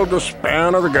traveled the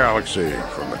span of the galaxy,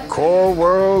 from the core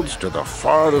worlds to the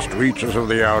farthest reaches of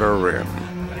the Outer Rim.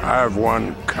 I've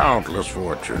won countless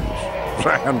fortunes,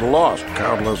 and lost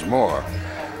countless more.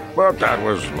 But that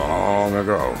was long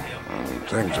ago, and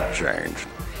things have changed.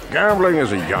 Gambling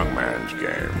is a young man's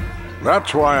game.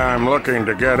 That's why I'm looking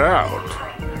to get out.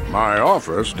 My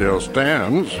offer still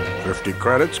stands. 50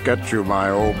 credits gets you my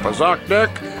old Pazak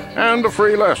deck and a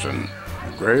free lesson.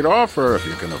 A great offer if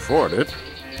you can afford it.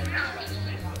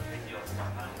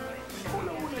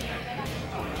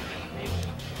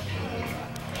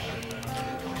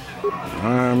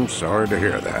 I'm sorry to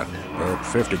hear that, but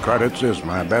 50 credits is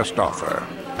my best offer.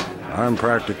 I'm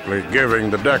practically giving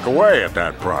the deck away at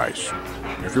that price.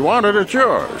 If you want it, it's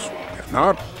yours. If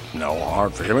not, no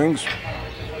hard feelings.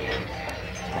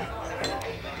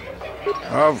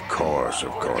 Of course.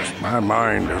 My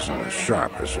mind isn't as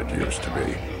sharp as it used to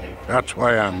be. That's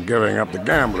why I'm giving up the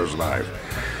gambler's life.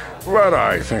 But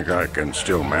I think I can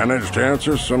still manage to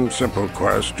answer some simple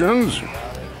questions.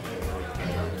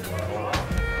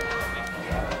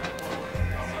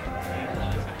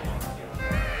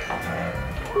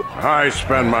 I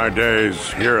spend my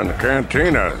days here in the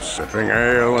cantina, sipping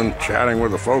ale and chatting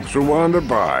with the folks who wander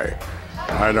by.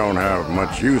 I don't have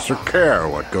much use or care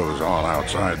what goes on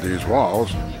outside these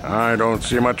walls. I don't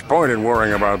see much point in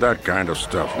worrying about that kind of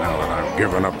stuff now that I've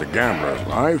given up the gambler's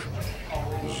life.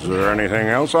 Is there anything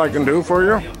else I can do for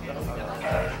you?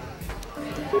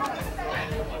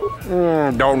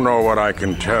 Don't know what I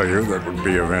can tell you that would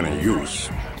be of any use.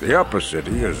 The upper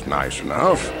city is nice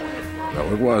enough,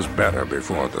 though it was better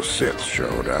before the Sith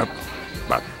showed up.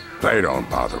 But they don't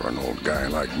bother an old guy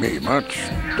like me much.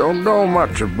 Don't know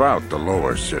much about the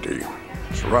lower city.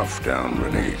 It's rough down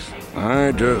beneath.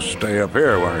 I just stay up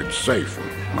here where it's safe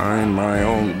and mind my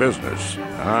own business.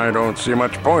 I don't see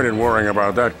much point in worrying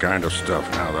about that kind of stuff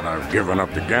now that I've given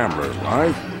up the gambler's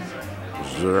life.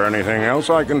 Is there anything else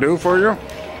I can do for you?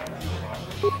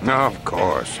 Of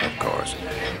course.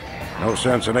 No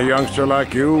sense in a youngster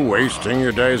like you wasting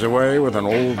your days away with an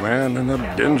old man in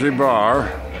a dingy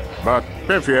bar. But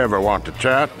if you ever want to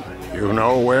chat, you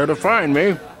know where to find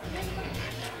me.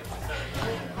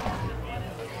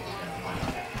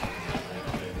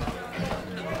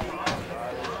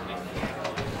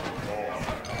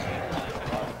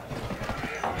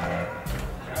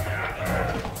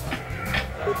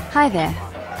 Hi there.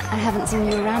 I haven't seen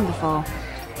you around before.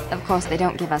 Of course, they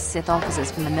don't give us Sith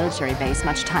officers from the military base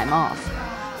much time off.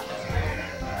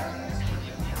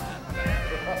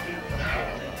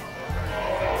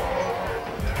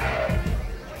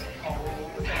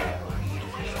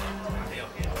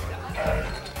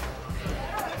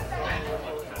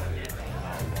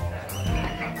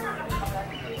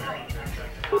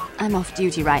 I'm off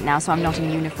duty right now, so I'm not in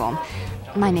uniform.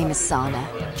 My name is Sana,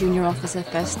 junior officer,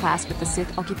 first class with the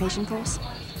Sith Occupation Force.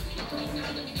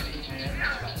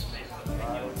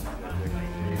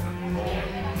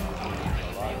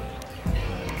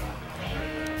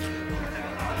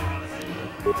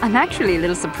 I'm actually a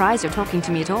little surprised you're talking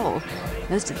to me at all.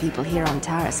 Most of the people here on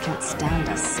Taris can't stand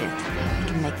us Sith. It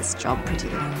can make this job pretty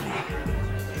lonely.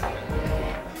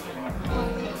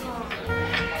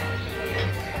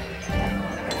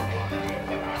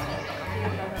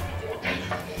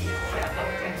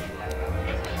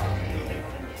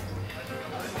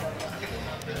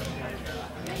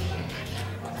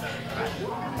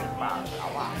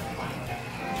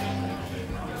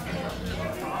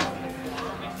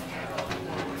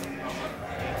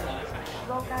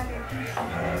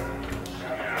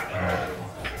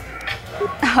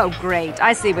 Oh, great.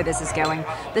 I see where this is going.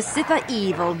 The Sith are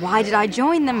evil. Why did I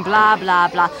join them? Blah, blah,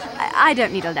 blah. I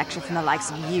don't need a lecture from the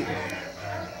likes of you.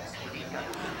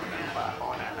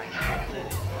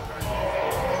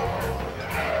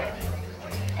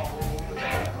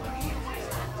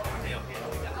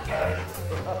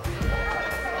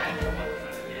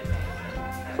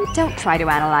 Don't try to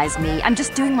analyze me. I'm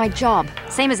just doing my job.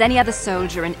 Same as any other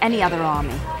soldier in any other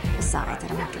army. Besides, I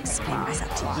don't have to explain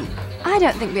myself to you. I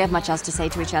don't think we have much else to say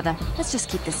to each other. Let's just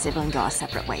keep this civil and go our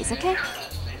separate ways, okay?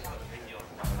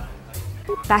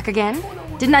 Back again?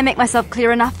 Didn't I make myself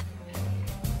clear enough?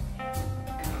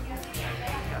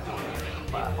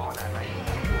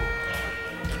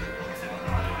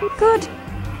 Good.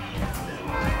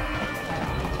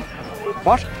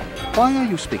 What? Why are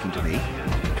you speaking to me?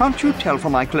 Can't you tell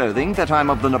from my clothing that I'm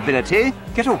of the nobility?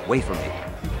 Get away from me.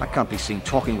 I can't be seen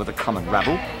talking with a common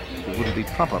rabble. It wouldn't be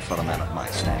proper for a man of my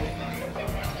standing.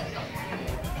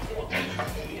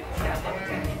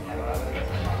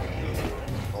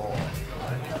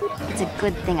 It's a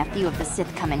good thing a few of the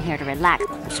Sith come in here to relax.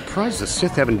 I'm surprised the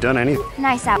Sith haven't done anything.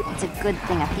 Nice out. It's a good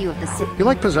thing a few of the Sith... You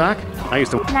like Pazak? I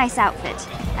used to... Nice outfit.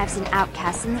 I've seen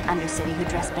outcasts in the Undercity who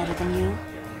dress better than you.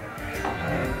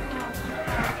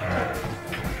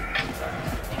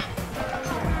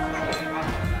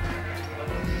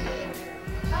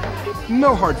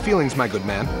 No hard feelings, my good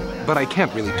man, but I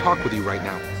can't really talk with you right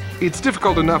now. It's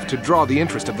difficult enough to draw the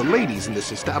interest of the ladies in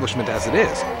this establishment as it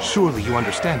is. Surely you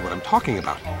understand what I'm talking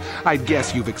about. I'd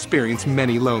guess you've experienced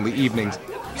many lonely evenings,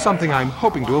 something I'm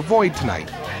hoping to avoid tonight.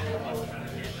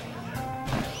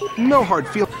 No hard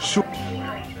feelings.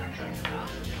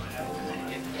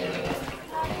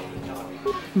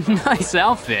 Nice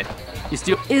outfit. You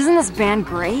still... Isn't this band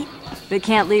great? They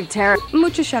can't leave Terra...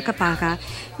 Mucho shakapaka.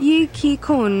 Yi ki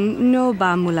kon no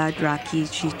ba muladra ki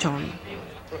chichon.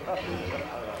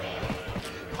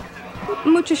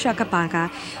 Mucho shakapaka.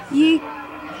 Yi...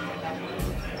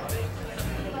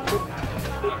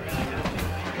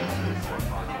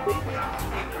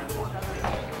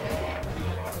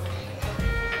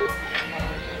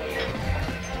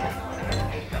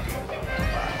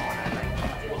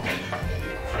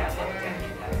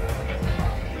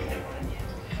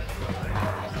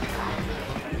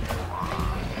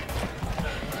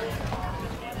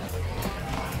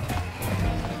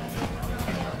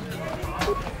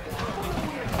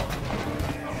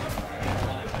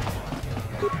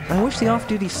 I wish the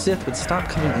off-duty Sith would stop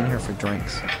coming in here for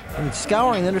drinks. I mean,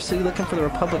 scouring the Undercity looking for the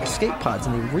Republic escape pods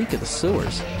and they reek of the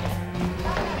sewers.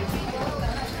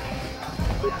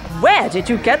 Where did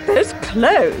you get those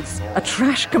clothes? A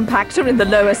trash compactor in the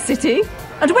lower city?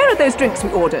 And where are those drinks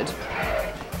we ordered?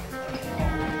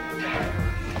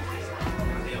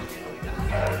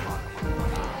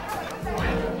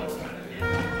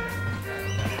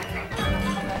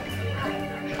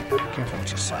 Careful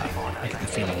what you say. I get the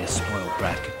feeling this spoiled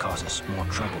brat could cause us more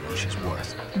trouble than she's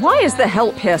worth. Why is the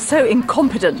help here so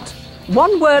incompetent?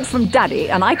 One word from Daddy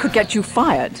and I could get you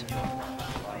fired.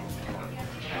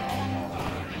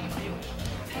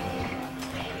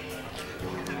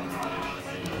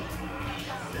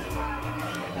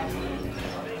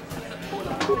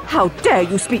 How dare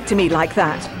you speak to me like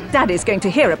that? Daddy's going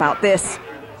to hear about this.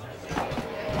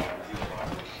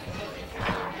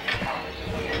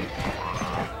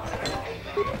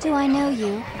 Do I know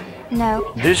you?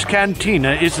 No. This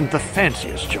cantina isn't the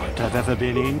fanciest joint I've ever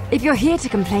been in. If you're here to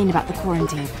complain about the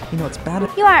quarantine... You know, it's bad...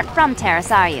 You aren't from Taris,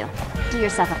 are you? Do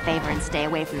yourself a favor and stay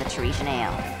away from the Teresian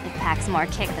ale. It packs more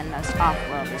kick than most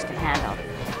off-worlders can handle.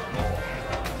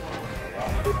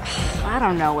 I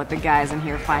don't know what the guys in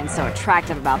here find so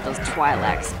attractive about those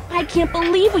Twi'leks. I can't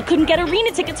believe we couldn't get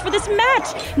arena tickets for this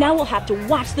match! Now we'll have to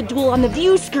watch the duel on the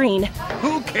view screen.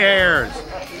 Who cares?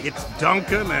 It's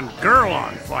Duncan and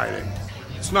Gurlon fighting.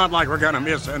 It's not like we're gonna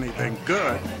miss anything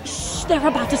good. Shh, they're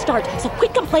about to start, so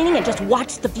quit complaining and just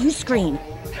watch the view screen.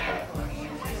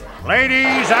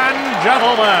 Ladies and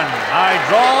gentlemen, I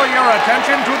draw your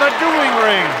attention to the dueling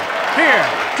ring. Here,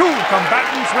 two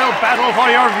combatants will battle for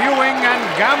your viewing and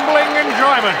gambling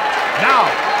enjoyment. Now,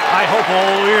 I hope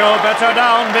all your bets are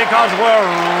down because we're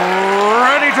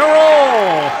ready to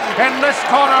roll. In this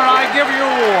corner, I give you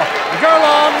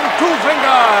Gurlon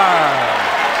Twofinger.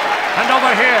 And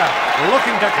over here,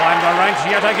 looking to climb the ranks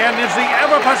yet again, is the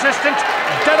ever-persistent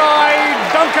Deadeye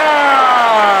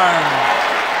Duncan.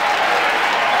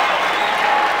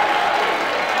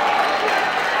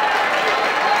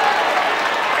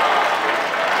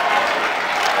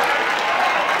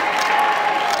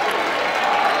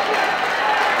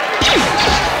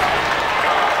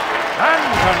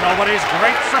 nobody's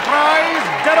great surprise,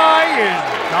 Deadeye is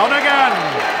down again.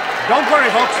 Don't worry,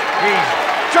 folks. He's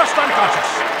just unconscious.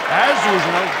 As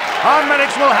usual, our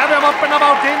medics will have him up and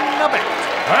about in a bit.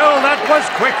 Well, that was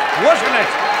quick, wasn't it?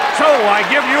 So I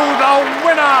give you the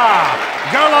winner,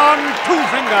 Girl on Two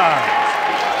Fingers.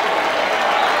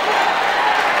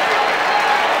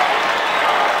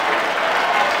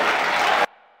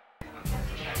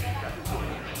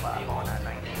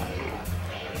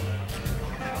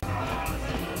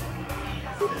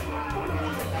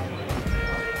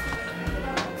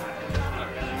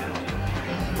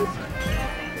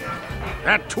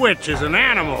 That Twitch is an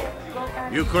animal.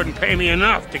 You couldn't pay me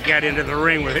enough to get into the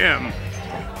ring with him.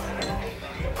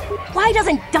 Why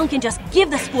doesn't Duncan just give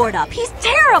the sport up? He's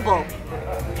terrible!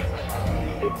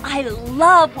 I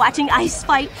love watching Ice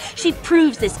fight. She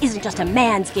proves this isn't just a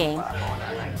man's game.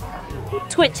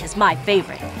 Twitch is my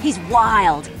favorite. He's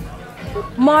wild.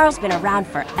 Marl's been around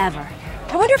forever.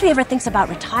 I wonder if he ever thinks about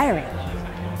retiring.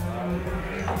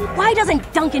 Why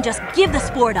doesn't Duncan just give the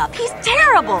sport up? He's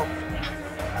terrible!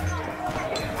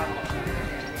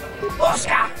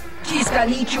 Oscar, Kiska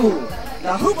Nichu,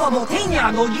 the Hoopa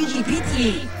Botania go Gigi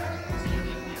Piti.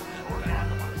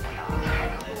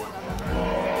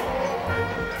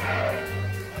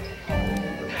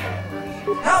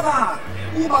 Hava,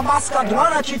 Uba Baska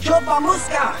Dwana Chichopa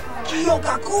Muska,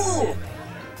 Kiyokaku.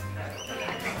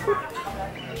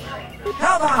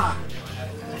 Hava,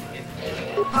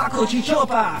 Paco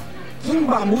Chichopa,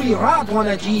 Kimba Muli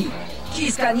Radwanaji,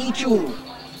 Kiska Nichu.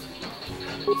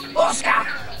 Oscar!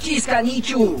 Kiska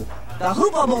Nichu! The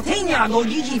Hoopa Botania go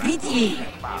Gigi Piti!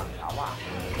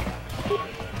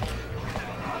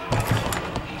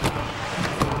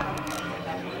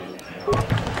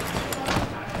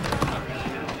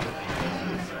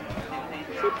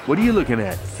 What are you looking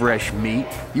at, fresh meat?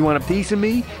 You want a piece of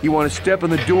me? You want to step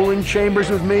in the dueling chambers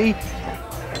with me?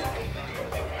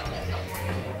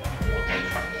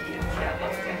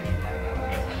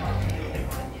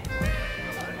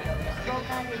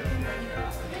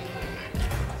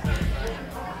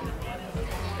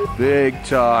 Big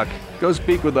talk. Go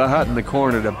speak with the Hut in the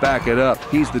corner to back it up.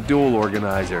 He's the duel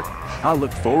organizer. I'll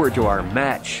look forward to our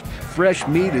match. Fresh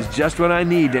meat is just what I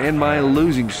need to end my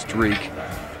losing streak.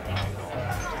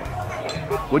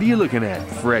 What are you looking at,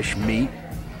 fresh meat?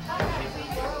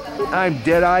 I'm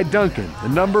Deadeye Duncan, the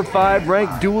number 5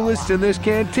 ranked duelist in this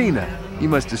cantina. You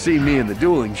must have seen me in the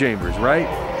dueling chambers, right?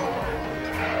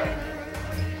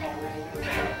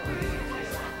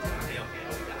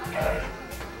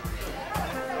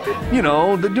 You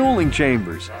know, the dueling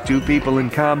chambers. 2 people in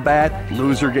combat,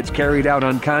 loser gets carried out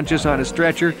unconscious on a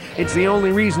stretcher. It's the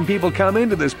only reason people come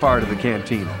into this part of the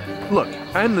cantina. Look,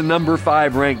 I'm the number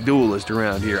 5 ranked duelist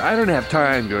around here. I don't have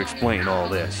time to explain all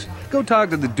this. Go talk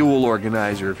to the duel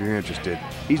organizer if you're interested.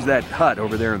 He's that Hut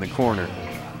over there in the corner.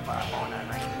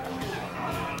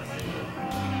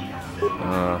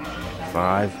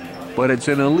 5. But it's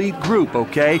an elite group,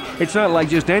 okay? It's not like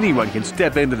just anyone can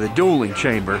step into the dueling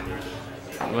chamber.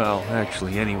 Well,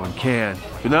 actually, anyone can,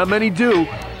 but not many do.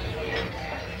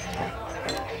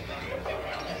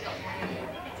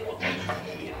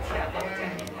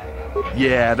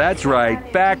 Yeah, that's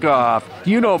right. Back off.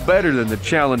 You know better than to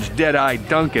challenge Deadeye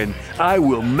Duncan. I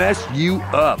will mess you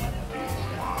up.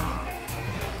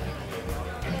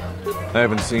 I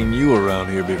haven't seen you around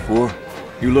here before.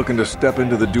 You looking to step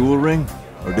into the duel ring?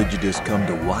 Or did you just come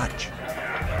to watch?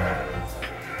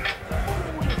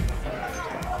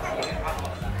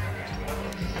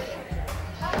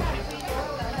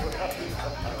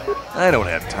 I don't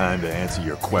have time to answer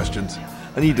your questions.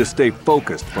 I need to stay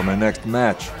focused for my next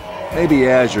match. Maybe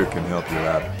Azure can help you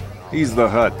out. He's the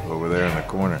Hut over there in the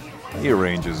corner. He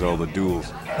arranges all the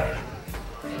duels.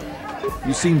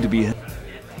 You seem to be...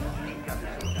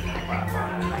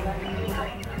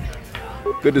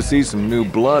 Good to see some new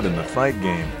blood in the fight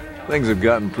game. Things have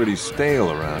gotten pretty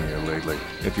stale around here lately.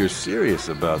 If you're serious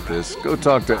about this, go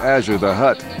talk to Azure the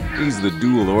Hut. He's the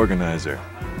duel organizer.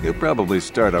 He'll probably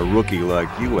start a rookie like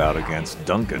you out against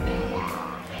Duncan.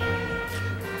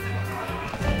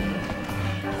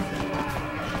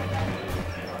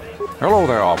 Hello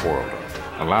there, Offworld.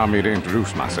 Allow me to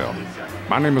introduce myself.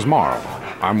 My name is Marl.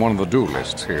 I'm one of the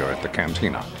duelists here at the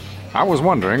cantina. I was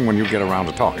wondering when you'd get around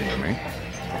to talking to me.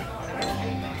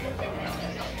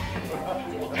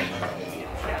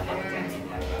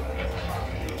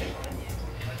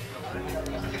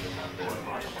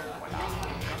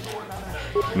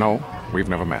 No, we've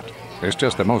never met. It's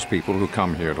just that most people who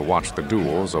come here to watch the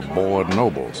duels are bored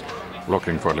nobles,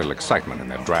 looking for a little excitement in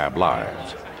their drab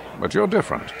lives. But you're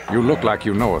different. You look like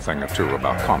you know a thing or two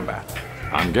about combat.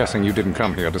 I'm guessing you didn't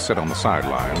come here to sit on the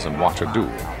sidelines and watch a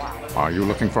duel. Are you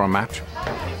looking for a match?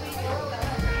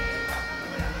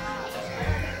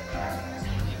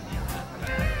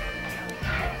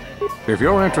 If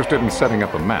you're interested in setting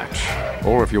up a match,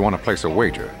 or if you want to place a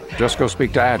wager, just go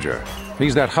speak to Adger.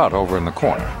 He's that hut over in the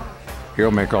corner.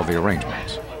 He'll make all the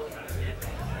arrangements.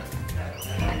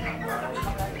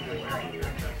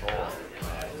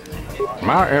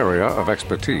 My area of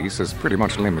expertise is pretty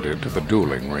much limited to the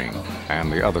dueling ring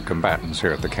and the other combatants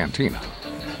here at the cantina.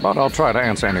 But I'll try to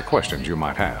answer any questions you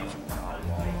might have.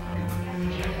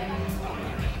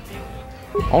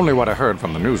 Only what I heard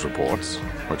from the news reports,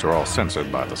 which are all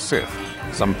censored by the Sith.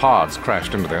 Some pods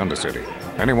crashed into the Undercity.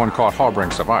 Anyone caught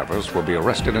harboring survivors will be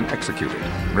arrested and executed.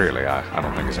 Really, I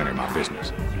don't think it's any of my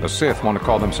business. The Sith want to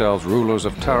call themselves rulers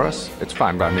of Tarris. It's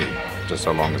fine by me, just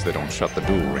so long as they don't shut the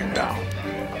duel ring down.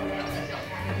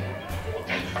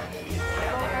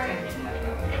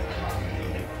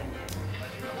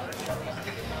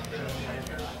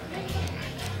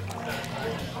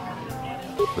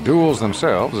 The duels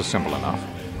themselves are simple enough.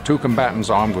 Two combatants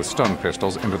armed with stun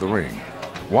pistols enter the ring.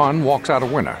 One walks out a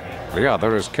winner. The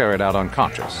other is carried out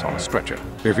unconscious on a stretcher.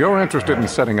 If you're interested in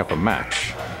setting up a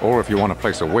match, or if you want to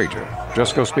place a wager,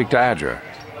 just go speak to Adger.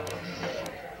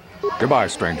 Goodbye,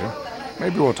 stranger.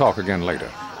 Maybe we'll talk again later.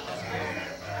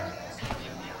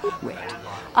 Wait.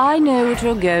 I know what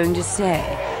you're going to say.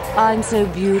 I'm so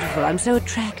beautiful, I'm so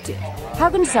attractive. How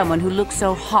can someone who looks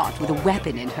so hot with a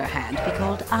weapon in her hand be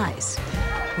called ice?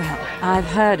 Well, I've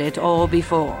heard it all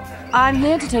before. I'm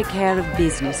here to take care of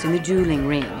business in the dueling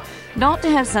ring, not to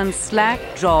have some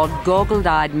slack-jawed,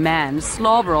 goggled-eyed man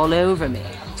slobber all over me.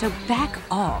 So back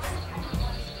off.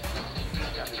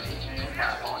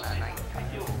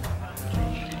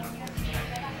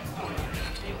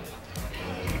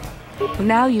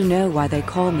 Now you know why they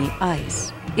call me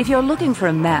Ice. If you're looking for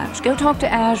a match, go talk to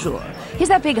Azure. He's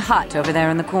that big hut over there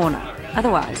in the corner.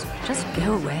 Otherwise, just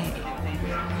go away.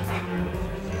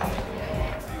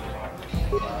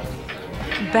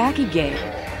 Back again.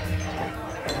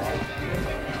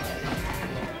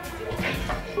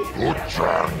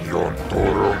 Uçan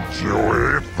torun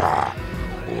Qiwi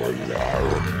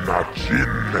Olla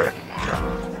sinne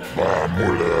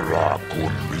Vamulera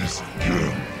kun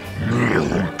viskin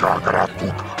Nihun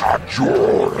kagratuk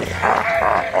Ajore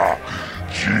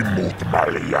Chimut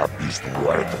malia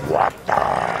pistuet wata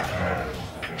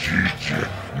Chiche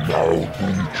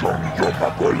naudun chong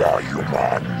yomagola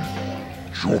yuman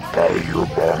Chupayu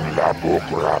bong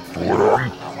laboraturong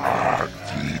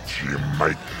Atichi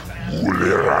mai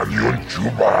Muleran yun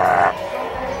chuba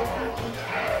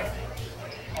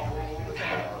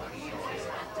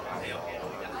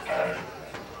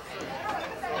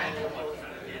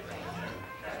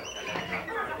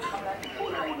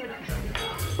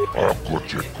Ako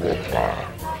Chekopa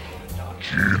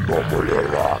Chino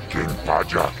mulera king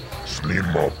pajak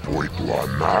Slimo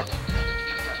puituana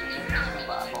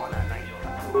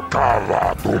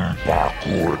Kava tumpa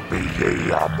kulpi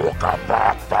ya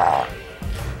mokapapa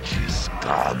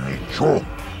Chiskani chok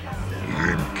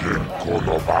Inkin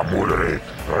konoba mulre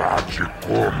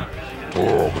rachikum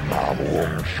Togna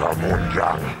wong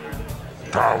shamunyang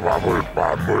Kava vulpa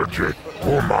mulche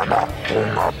Kumana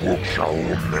tonga buksha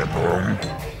ummenung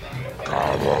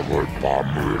Kava vulpa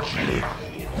mulche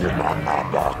Kumana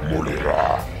bak mulira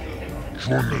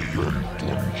Juni yun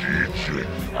tunjichi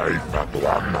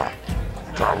Aifatuana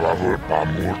Kava vulpa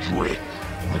mulchwe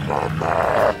Kumana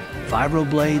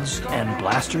Vibroblades and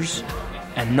blasters,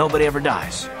 and nobody ever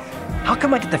dies. How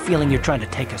come I get the feeling you're trying to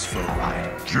take us for a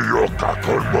ride? Chiyoka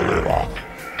kolmolera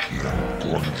Kien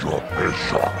konjo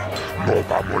pesha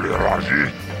Noba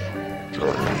muleraji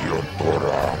Jariyon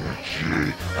torang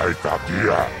chi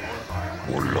Aitatia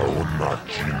Ula una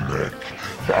chinek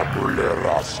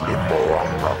Bamulera slimo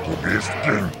anga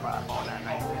kubisking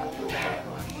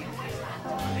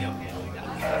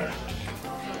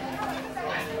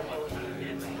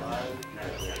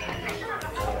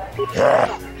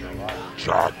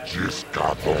Chachiska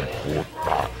don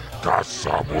puta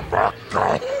Kasabubaka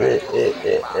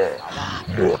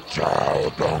Mocha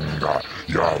odonga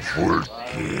Ya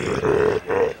fulki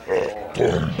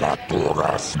Tomba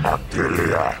toras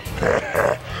materia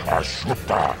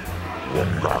Ashuta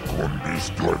Unga kundis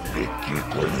dolpiki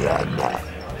koyana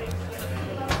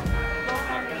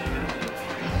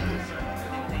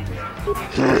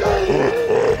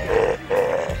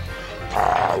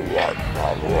Tawana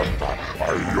rota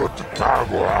ayot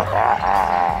tago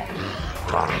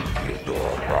Kangido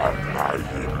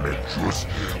banayi mechus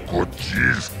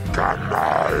Kochis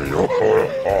kanayo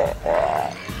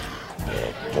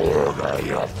Toga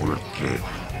ya fulki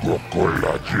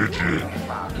Gokola Gigi,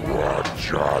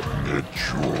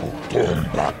 Wajanichu,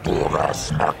 Tombatoras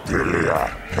Materia,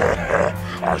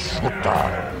 Ashuta,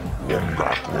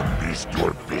 Wonga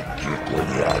Kumbistol Piki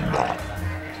Koyana.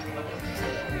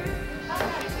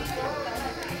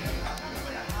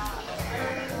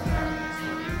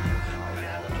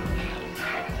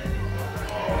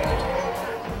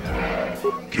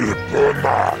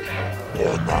 Kipona,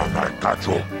 Onana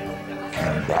Kacho,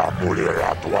 Kimba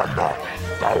Mulera Tuana,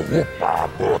 Taupa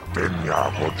Botenya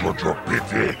Gojojo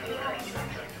Piti,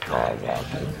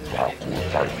 Kawadumpa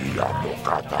Kutahia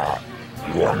Mokata,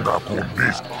 Wanga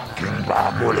Kumbis, Kimba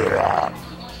Mulera,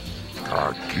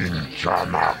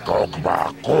 Kakinchana Kokba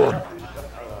Kon,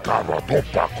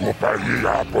 Kawadumpa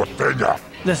Kutahia Botenya.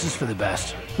 This is for the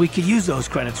best. We could use those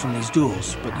credits from these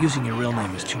duels, but using your real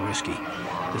name is too risky.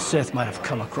 The Sith might have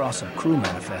come across a crew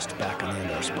manifest back on the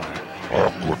Endor Spire.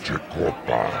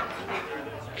 Akochikopa,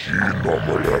 Chino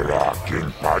Molera,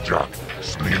 King Pajak,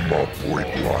 Snima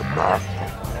Puituana.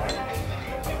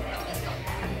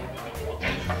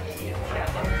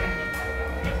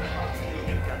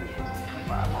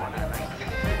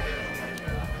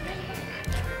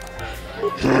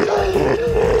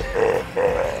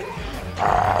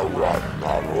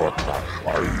 Tawana Rota,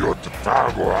 Ayot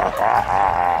Tagua.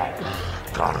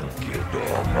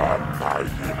 Kankidoma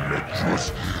Nayimechus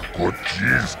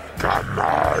Kochis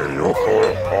Kanayo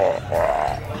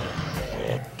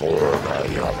Otora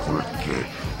Yafulke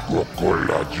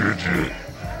Gokola Gigi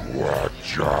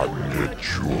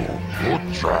Wachanichu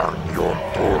Uchang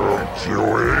Yontoron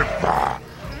Chioeta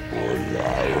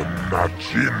Ola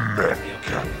Unachinek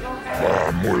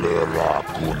Famulera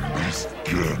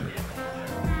Kundiskin.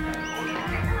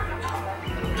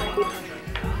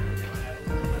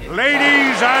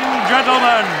 Ladies and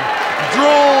gentlemen,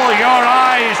 draw your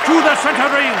eyes to the center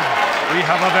ring. We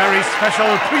have a very special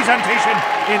presentation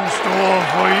in store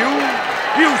for you.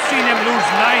 You've seen him lose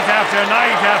night after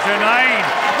night after night,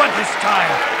 but this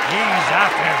time he's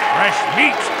after fresh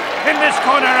meat. In this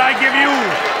corner I give you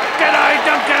Deadeye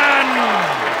Duncan!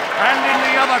 And in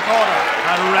the other corner,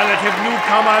 a relative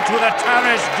newcomer to the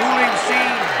Tarris dueling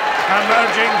scene,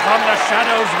 emerging from the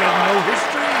shadows with no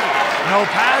history, no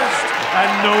past, and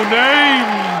no name,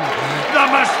 the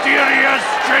mysterious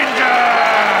stranger!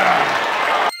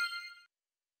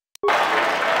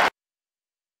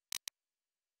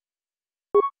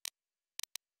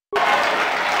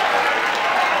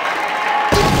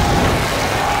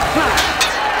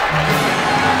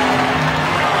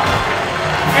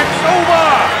 It's over!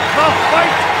 The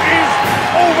fight is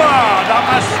over! The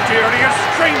mysterious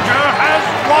stranger has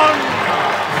won!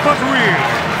 But really,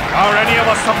 are any of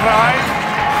us surprised?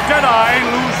 Deadeye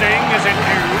losing isn't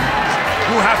huge.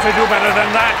 You have to do better than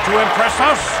that to impress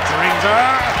us, stranger.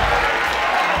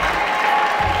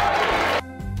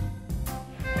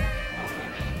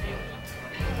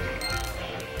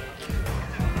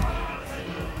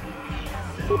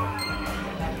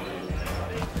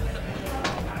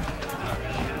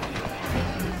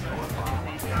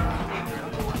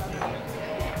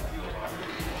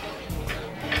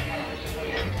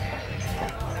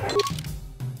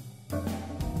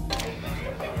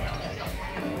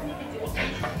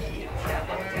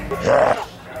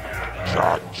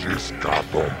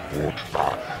 Chachiscadon puta,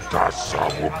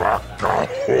 caçabubaca,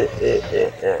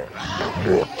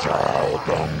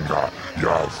 mochaodonga,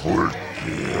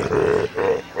 yavulki,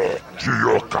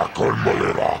 chioca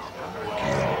colmolera,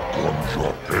 quinconjo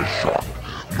peshak,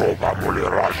 nova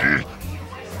moleraji,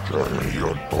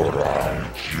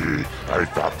 cherniontoranchi,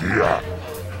 aitatia,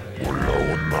 pula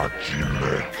una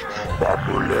chimek,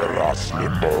 bamolera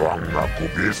slimboanga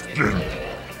kubiskin.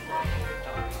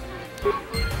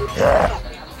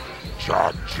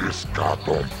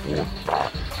 Chachiscadon puta,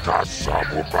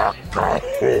 caçabubaca,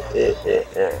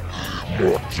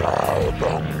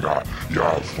 mochaodonga,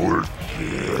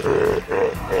 yavulki,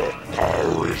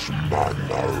 Tarис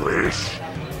manaris,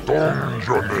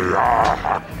 donjonea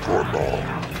hakonon,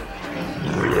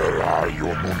 mulera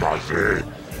yonunaze,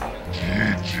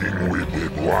 jijing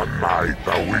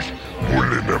wibidwanaita wish,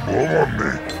 muline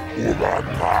bomone,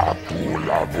 ubanatu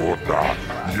la voda,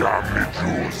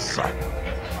 yamijusa.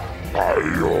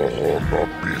 Ayo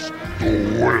pis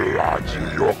tuula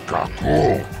jiyokako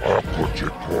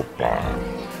akuchikopa.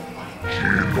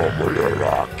 Chino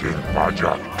mulera king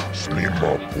pajak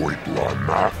snima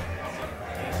puituana.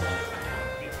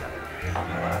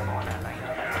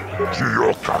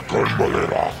 Jiyokako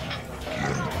mulera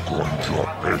king konjo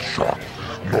pesha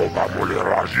nova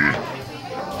muleraji.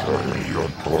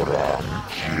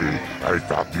 Cherniontoranchi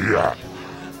aitatia.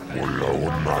 Pula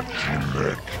una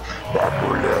chimek.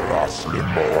 Bamulera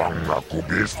slimoanga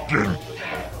kubiskin.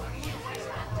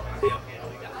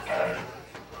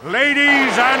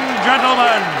 Ladies and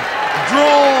gentlemen,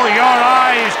 draw your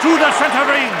eyes to the center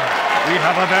ring. We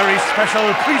have a very special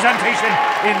presentation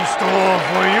in store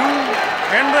for you.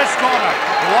 In this corner,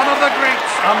 one of the greats,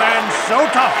 a man so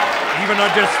tough, even a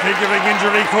disfiguring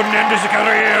injury couldn't end his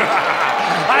career.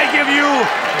 I give you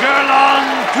Gerlong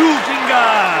Two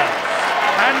Fingers.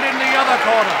 And in the other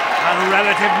corner, a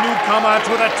relative newcomer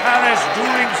to the Tarris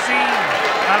dueling scene,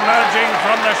 emerging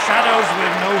from the shadows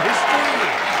with no history,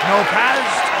 no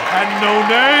past, and no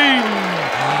name,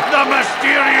 the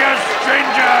mysterious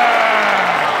stranger!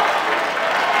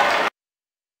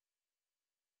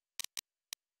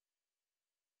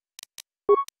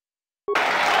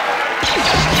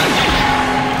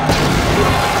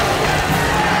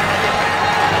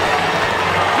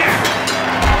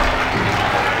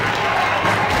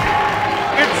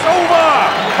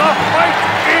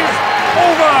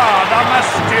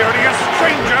 Mysterious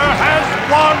stranger has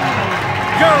won!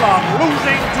 Gerlong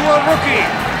losing to a rookie.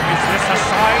 Is this a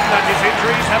sign that his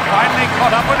injuries have finally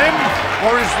caught up with him?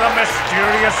 Or is the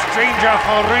mysterious stranger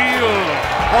for real?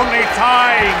 Only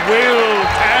time will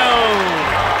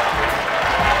tell!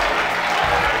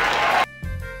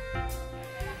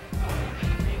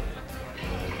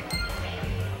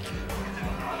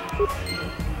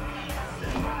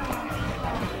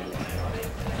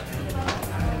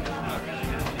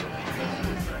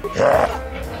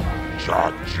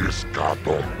 Chachiska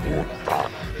puta,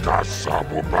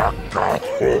 kasabubaka,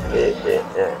 ho ho ho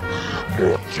ho,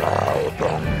 mochao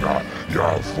donga, ya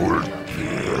fulki,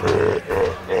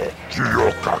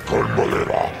 Chioka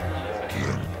kolmolera,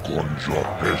 quien conjo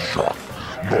peshak,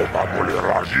 no va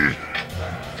moleraji,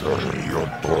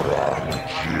 Cherion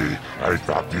toranchi,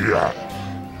 aitatia,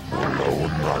 mula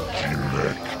una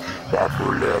chinek, va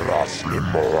molera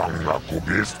slimoanga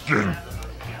kubiskin.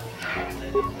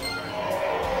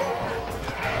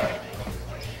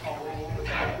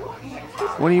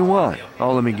 What do you want?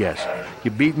 Oh, let me guess.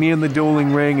 You beat me in the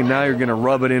dueling ring and now you're gonna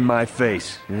rub it in my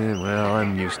face. Well,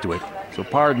 I'm used to it. So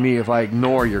pardon me if I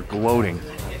ignore your gloating.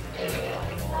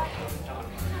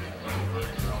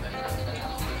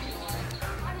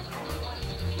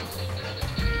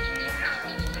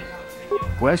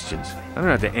 Questions? I don't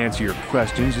have to answer your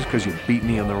questions just because you beat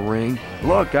me in the ring.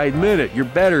 Look, I admit it, you're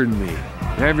better than me.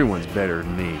 Everyone's better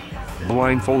than me.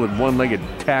 Blindfolded, one-legged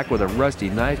tack with a rusty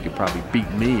knife could probably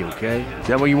beat me, okay? Is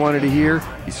that what you wanted to hear?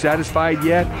 You satisfied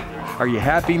yet? Are you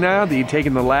happy now that you've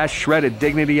taken the last shred of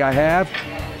dignity I have?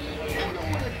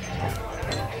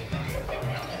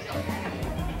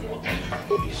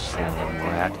 You silly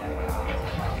rat.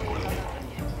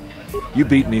 You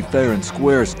beat me fair and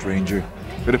square, stranger.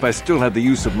 But if I still had the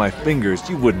use of my fingers,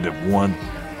 you wouldn't have won.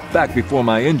 Back before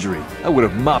my injury, I would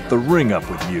have mopped the ring up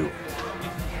with you.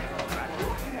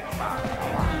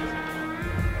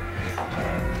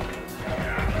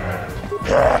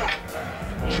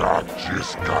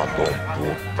 Chachiska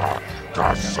puta,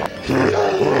 casa.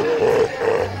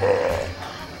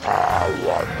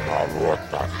 Tawan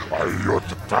marota, ayot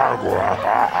tagua.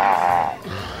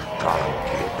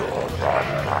 Kankido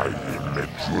ranai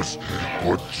mechus,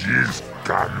 kuchis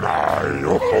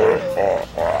kanayo.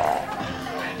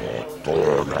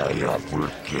 Otoga ya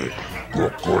fulke,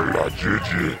 kokola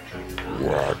jiji.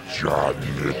 Wacha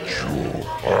nechu,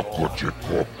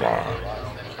 akochikopa.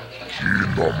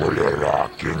 Chino molera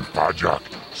king pajak,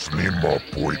 snima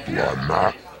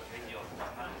poituana.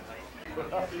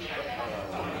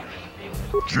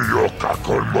 Chioka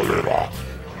kol molera,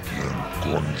 king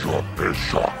konjo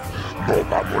pesha,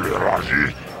 nova moleraji.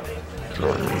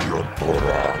 Cherion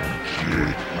toranchi,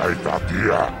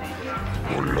 aitatia.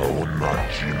 Ula una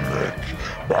chinek,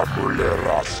 ba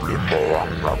molera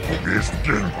slimoanga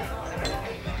kubisking.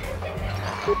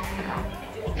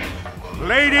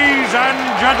 Ladies and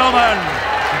gentlemen,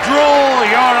 draw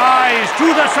your eyes to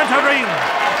the center ring.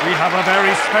 We have a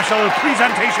very special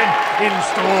presentation in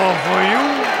store for you.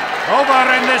 Over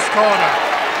in this corner,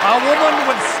 a woman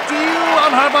with steel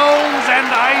on her bones and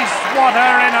ice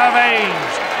water in her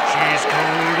veins. She's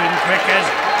cold and quick as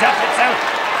death itself.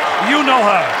 You know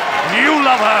her. You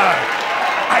love her.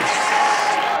 Ice.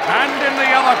 And in the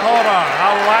other corner,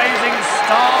 a rising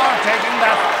star taking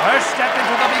that first step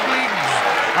into the big leagues.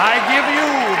 I give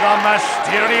you the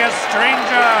mysterious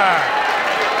stranger.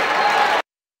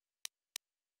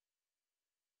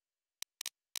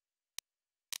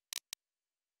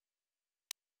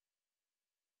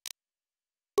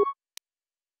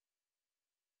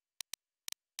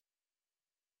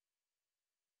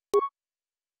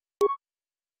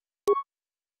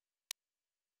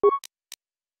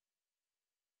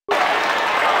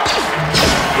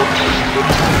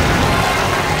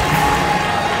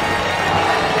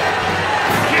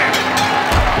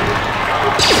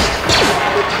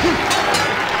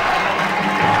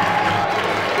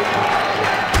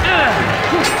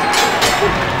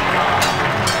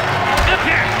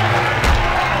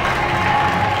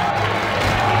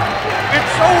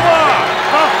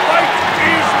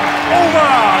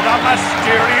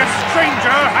 mysterious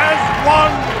stranger has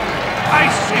won!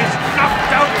 Ice is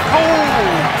knocked out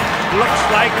cold! Looks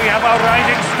like we have a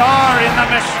rising star in the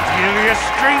mysterious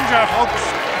stranger, folks.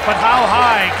 But how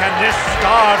high can this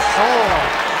star soar?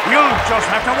 You'll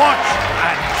just have to watch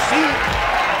and see.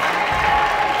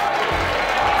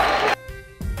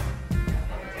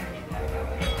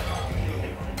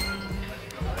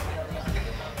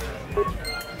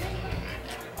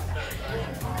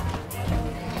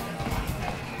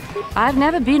 I've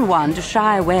never been one to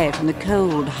shy away from the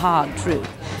cold, hard truth,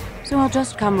 so I'll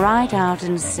just come right out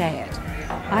and say it.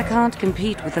 I can't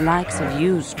compete with the likes of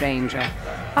you, stranger.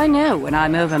 I know when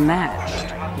I'm overmatched.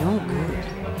 You're good.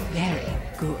 Very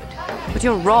good. But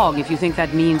you're wrong if you think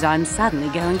that means I'm suddenly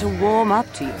going to warm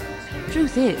up to you.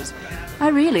 Truth is, I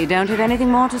really don't have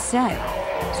anything more to say,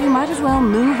 so you might as well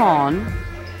move on.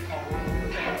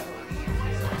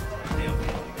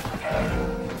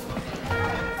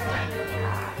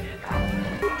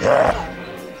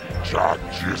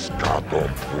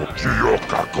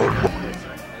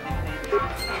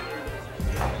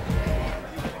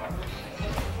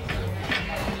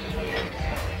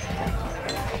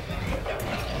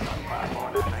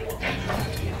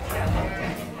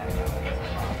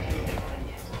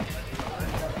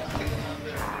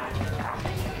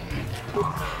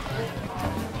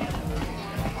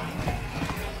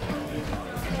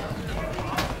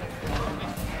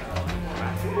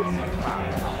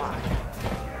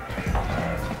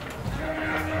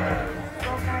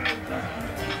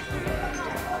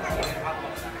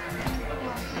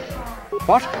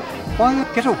 What? Why,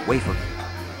 get away from me.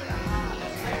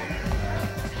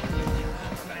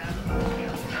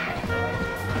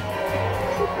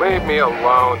 Leave me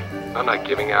alone. I'm not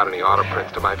giving out any auto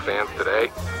prints to my fans today.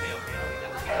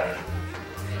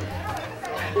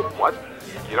 What?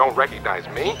 You don't recognize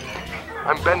me?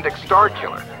 I'm Bendick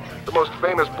Starkiller, the most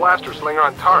famous blaster slinger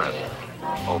on Taris.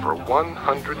 Over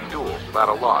 100 duels without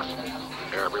a loss.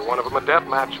 Every one of them a death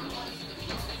match.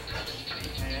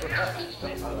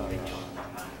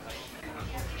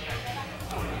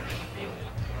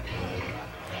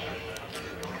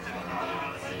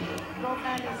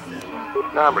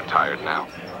 I'm retired now.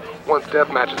 Once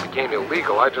death matches became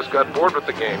illegal, I just got bored with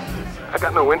the game. I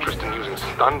got no interest in using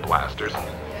stun blasters.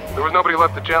 There was nobody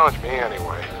left to challenge me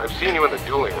anyway. I've seen you in the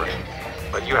dueling ring,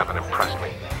 but you haven't impressed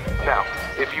me. Now,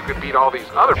 if you could beat all these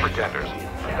other pretenders,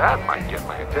 that might get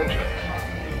my attention.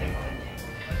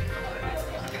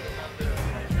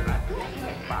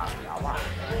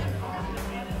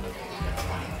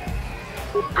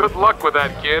 Good luck with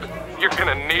that, kid. You're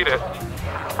gonna need it.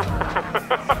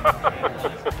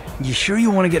 You sure you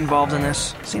want to get involved in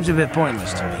this? Seems a bit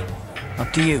pointless to me.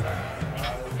 Up to you.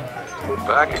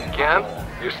 Back again?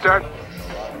 You start...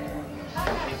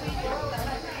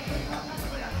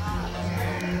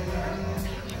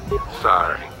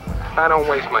 Sorry. I don't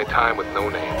waste my time with no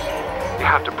names. You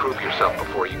have to prove yourself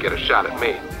before you get a shot at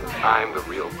me. I'm the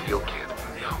real deal, kid.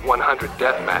 100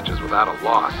 death matches without a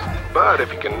loss. But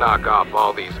if you can knock off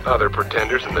all these other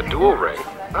pretenders in the duel ring,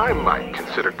 I might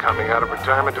consider coming out of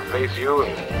retirement to face you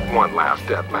in one last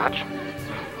death match.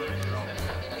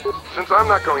 Since I'm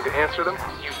not going to answer them,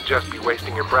 you'd just be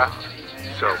wasting your breath.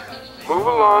 So, move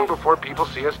along before people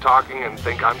see us talking and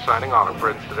think I'm signing auto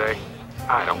prints today.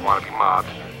 I don't want to be mobbed.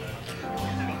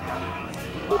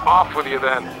 Off with you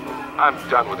then. I'm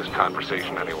done with this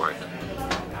conversation anyway.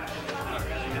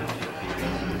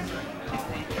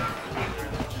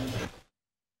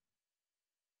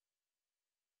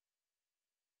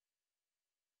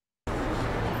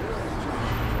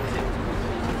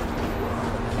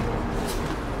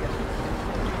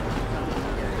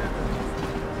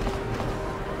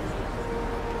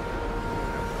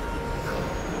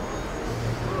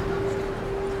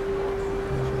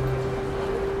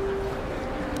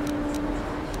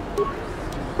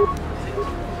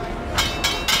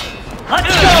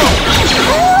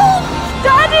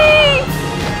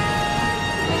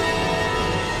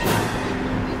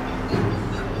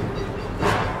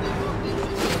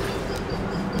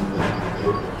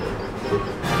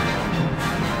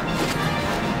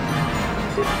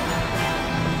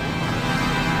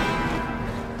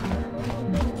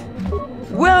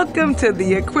 Welcome to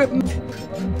the equipment.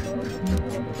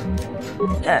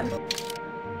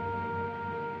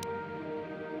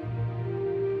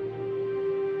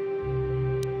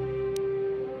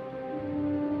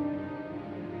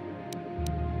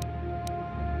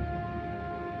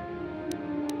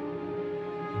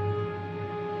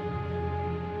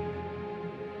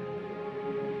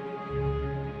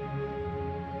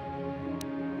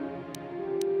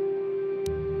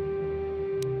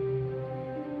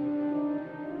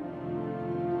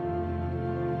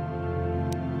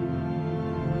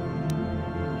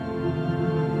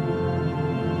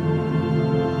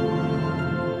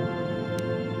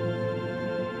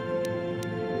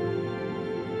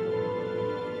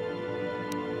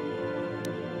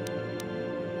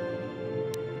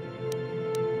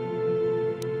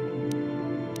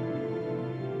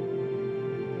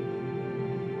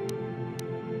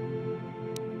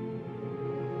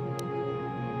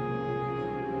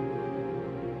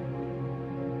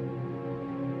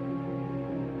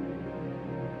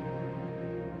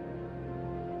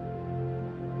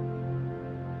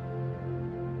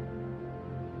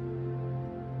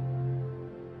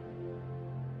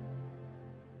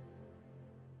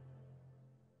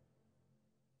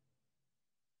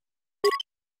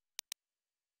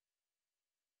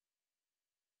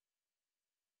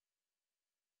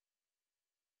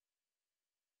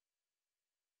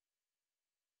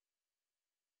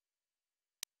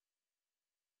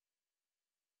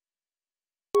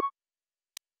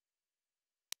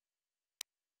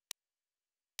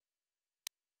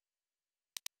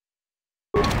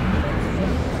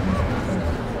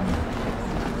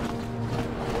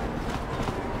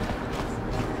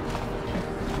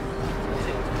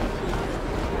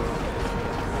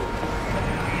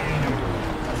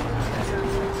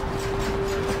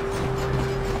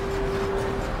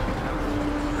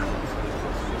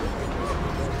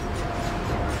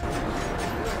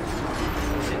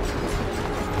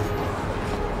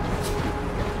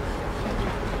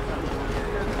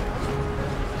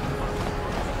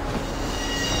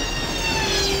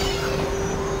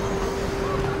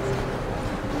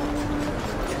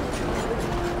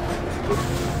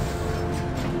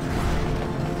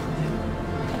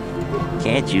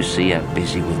 Can't you see I'm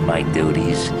busy with my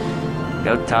duties?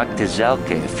 Go talk to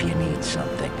Zelka if you need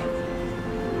something.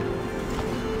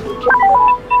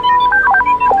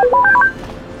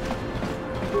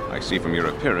 I see from your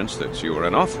appearance that you are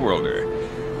an off-worlder.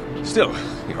 Still,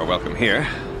 you are welcome here.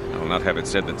 I will not have it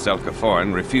said that Zelka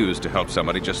Forn refused to help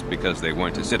somebody just because they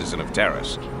weren't a citizen of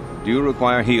Tarris. Do you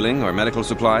require healing or medical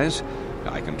supplies?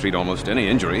 I can treat almost any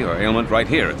injury or ailment right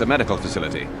here at the medical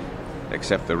facility.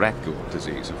 Except the rat ghoul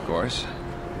disease, of course.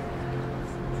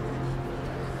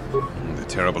 The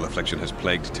terrible affliction has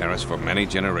plagued Tarris for many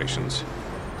generations.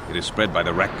 It is spread by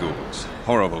the rat ghouls,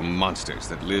 horrible monsters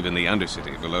that live in the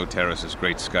Undercity below Tarris's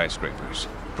great skyscrapers.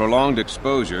 Prolonged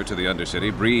exposure to the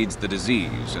Undercity breeds the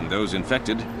disease, and those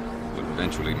infected will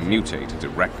eventually mutate into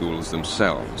rat ghouls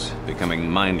themselves, becoming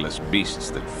mindless beasts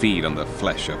that feed on the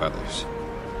flesh of others.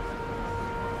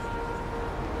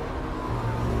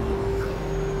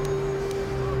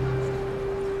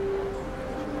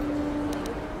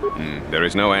 There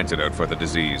is no antidote for the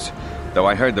disease, though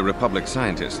I heard the Republic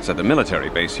scientists at the military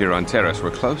base here on Tarris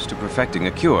were close to perfecting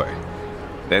a cure.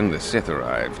 Then the Sith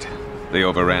arrived. They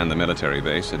overran the military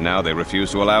base, and now they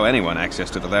refuse to allow anyone access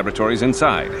to the laboratories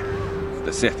inside.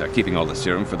 The Sith are keeping all the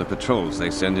serum for the patrols they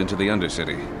send into the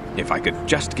Undercity. If I could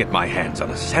just get my hands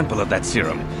on a sample of that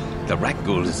serum, the rat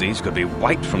ghoul disease could be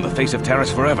wiped from the face of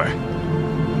Tarris forever.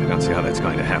 I don't see how that's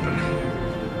going to happen.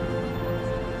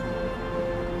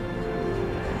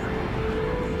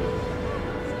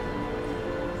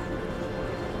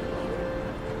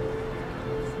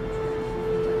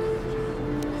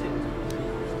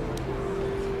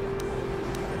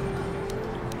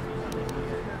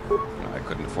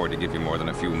 To give you more than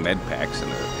a few med packs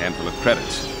and a handful of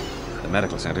credits. The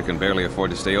medical center can barely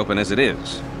afford to stay open as it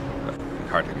is. But it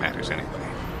hardly matters anyway.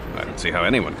 I don't see how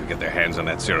anyone could get their hands on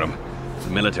that serum. The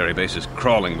military base is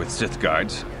crawling with Sith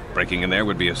guards. Breaking in there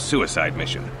would be a suicide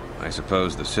mission. I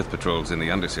suppose the Sith patrols in the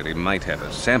Undercity might have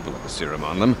a sample of the serum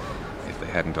on them, if they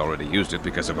hadn't already used it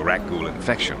because of a rat ghoul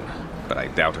infection. But I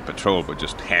doubt a patrol would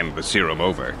just hand the serum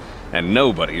over. And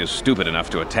nobody is stupid enough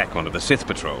to attack one of the Sith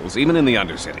patrols, even in the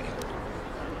Undercity.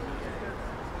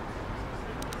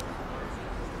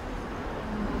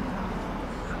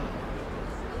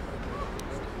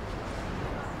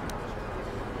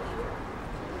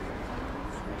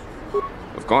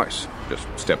 Of course. Just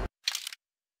step.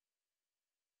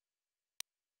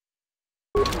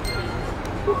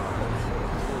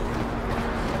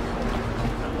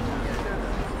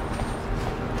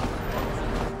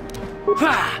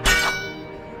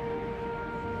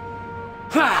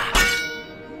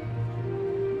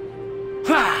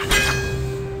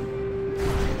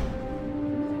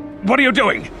 What are you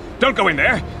doing? Don't go in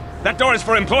there. That door is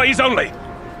for employees only.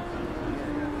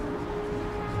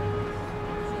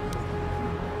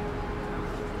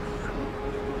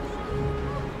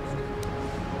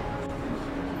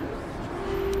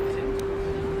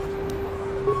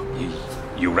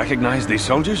 You recognize these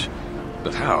soldiers?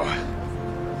 But how?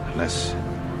 Unless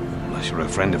you're a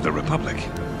friend of the Republic.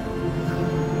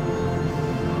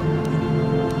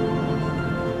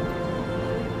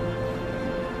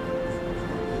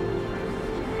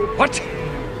 What?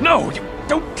 No!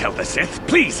 Don't tell the Sith,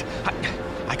 please!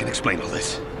 I can explain all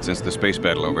this. Since the space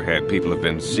battle overhead, people have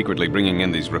been secretly bringing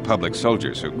in these Republic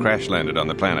soldiers who crash-landed on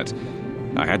the planet.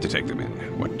 I had to take them in.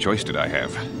 What choice did I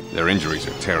have? Their injuries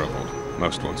are terrible.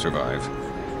 Most won't survive.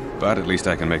 But at least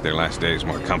I can make their last days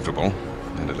more comfortable.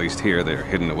 And at least here, they're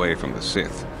hidden away from the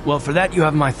Sith. Well, for that you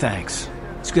have my thanks.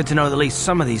 It's good to know that at least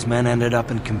some of these men ended up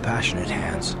in compassionate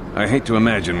hands. I hate to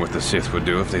imagine what the Sith would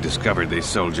do if they discovered these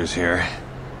soldiers here.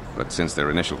 But since their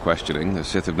initial questioning, the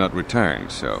Sith have not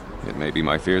returned, so it may be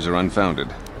my fears are unfounded.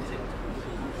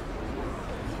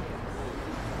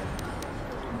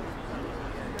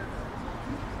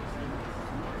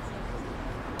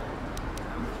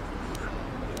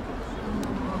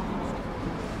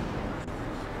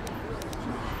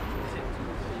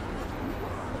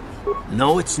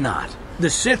 No, it's not. The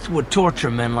Sith would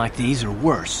torture men like these or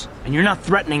worse, and you're not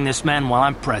threatening this man while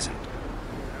I'm present.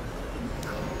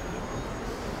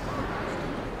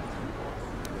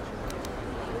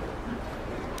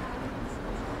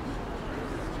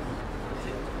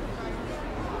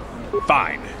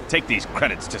 Fine. Take these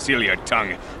credits to seal your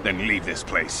tongue, then leave this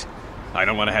place. I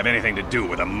don't want to have anything to do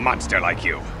with a monster like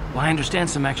you. Well, I understand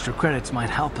some extra credits might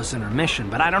help us in our mission,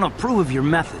 but I don't approve of your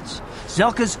methods.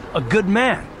 Zelka's a good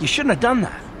man. You shouldn't have done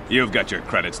that. You've got your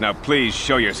credits. Now please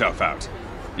show yourself out.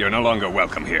 You're no longer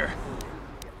welcome here.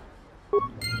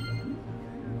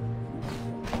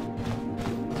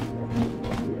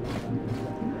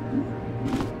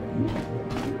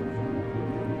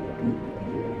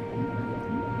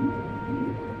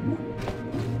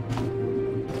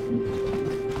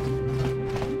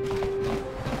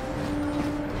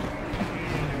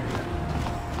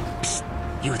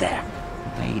 You there.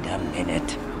 Wait a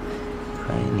minute.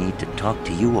 I need to talk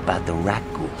to you about the rat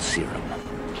ghoul serum.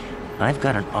 I've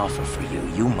got an offer for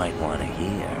you might want to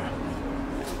hear.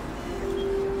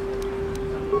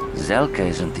 Zelka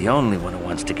isn't the only one who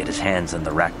wants to get his hands on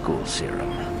the rat ghoul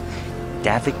serum.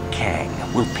 Davik Kang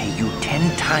will pay you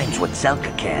 10 times what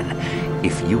Zelka can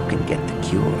if you can get the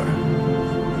cure.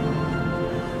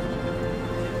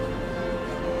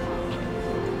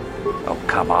 Oh,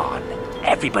 come on.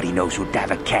 Everybody knows who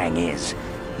Davik Kang is.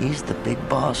 He's the big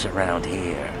boss around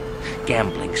here.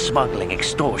 Gambling, smuggling,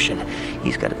 extortion.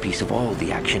 He's got a piece of all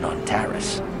the action on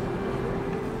Tarris.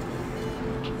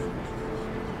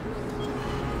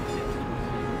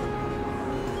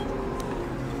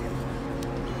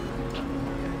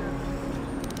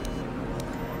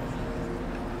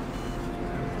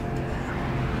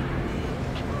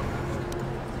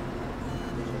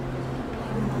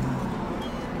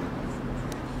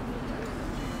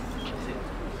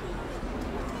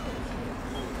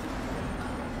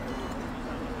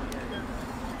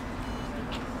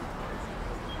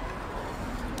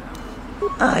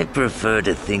 I prefer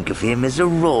to think of him as a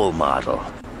role model.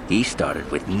 He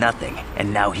started with nothing,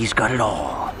 and now he's got it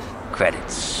all.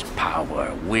 Credits,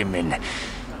 power, women.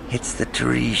 It's the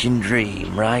Tarisian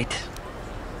dream, right?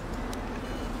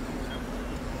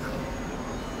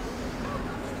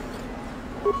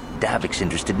 Davik's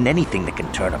interested in anything that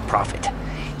can turn a profit.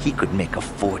 He could make a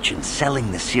fortune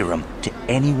selling the serum to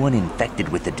anyone infected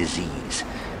with the disease.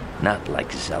 Not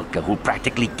like Zelka, who'll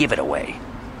practically give it away.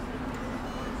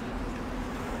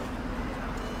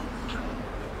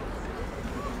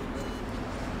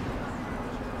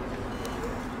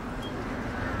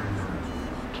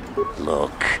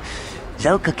 Look,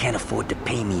 Zelka can't afford to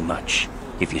pay me much.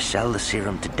 If you sell the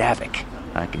serum to Davik,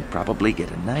 I can probably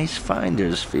get a nice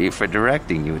finder's fee for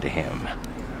directing you to him.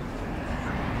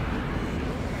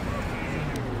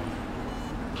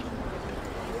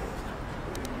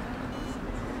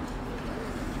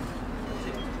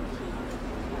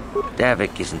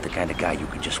 Davik isn't the kind of guy you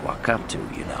can just walk up to,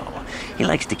 you know. He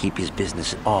likes to keep his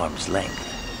business at arm's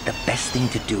length. The best thing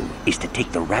to do is to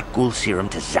take the rat ghoul serum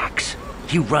to Zax.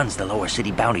 He runs the lower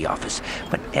city bounty office,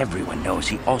 but everyone knows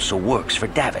he also works for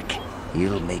Davik.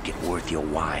 He'll make it worth your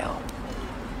while.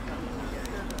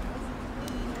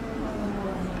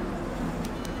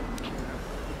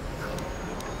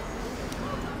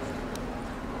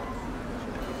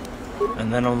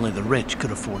 And then only the rich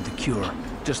could afford the cure.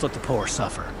 Just let the poor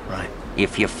suffer, right?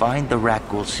 If you find the rat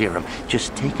ghoul serum,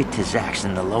 just take it to Zax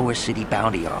in the lower city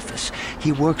bounty office.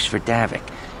 He works for Davik.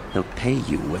 He'll pay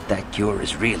you what that cure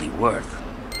is really worth.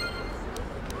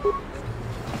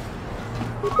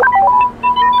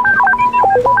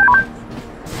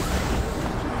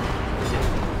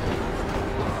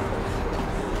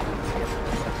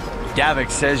 Davik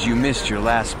says you missed your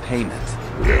last payment.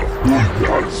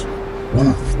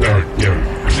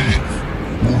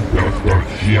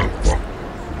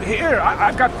 Here,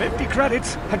 I've got 50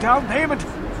 credits, a down payment.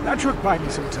 That should buy me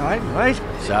some time, right?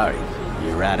 Sorry,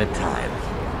 you're out of time.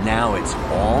 Now it's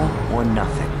all or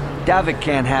nothing. Davik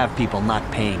can't have people not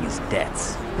paying his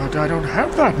debts. But I don't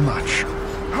have that much.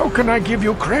 How can I give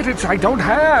you credits I don't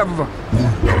have?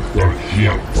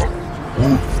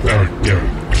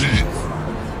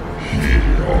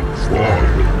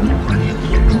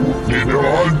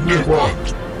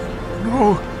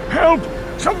 No! Help!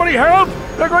 Somebody help!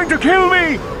 They're going to kill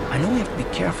me! I know we have to be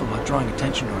careful about drawing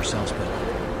attention to ourselves, but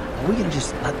are we gonna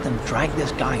just let them drag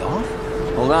this guy off?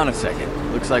 Hold on a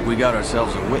second. Looks like we got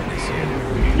ourselves a witness here.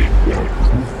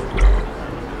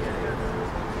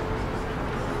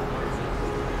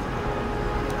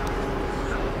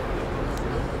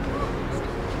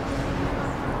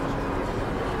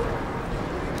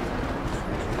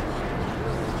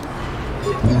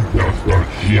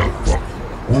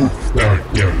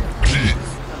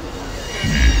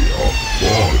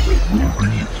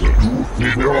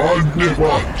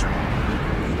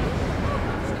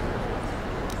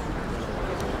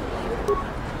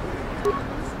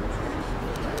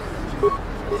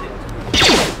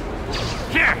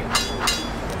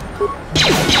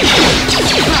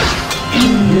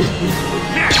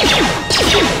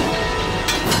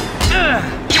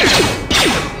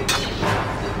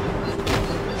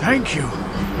 Thank you.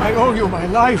 I owe you my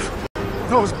life.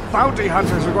 Those bounty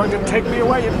hunters are going to take me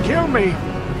away and kill me.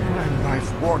 My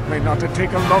life warned me not to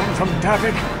take a loan from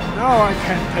Davik. Now I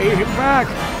can't pay him back.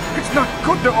 It's not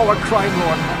good to owe a crime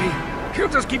lord money. He'll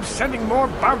just keep sending more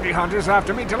bounty hunters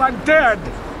after me till I'm dead.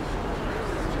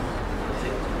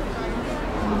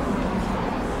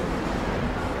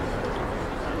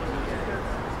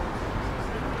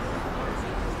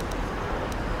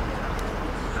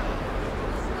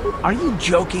 Are you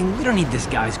joking? We don't need this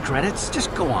guy's credits.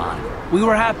 Just go on. We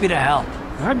were happy to help.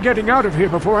 I'm getting out of here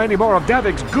before any more of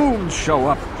Davik's goons show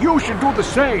up. You should do the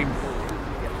same.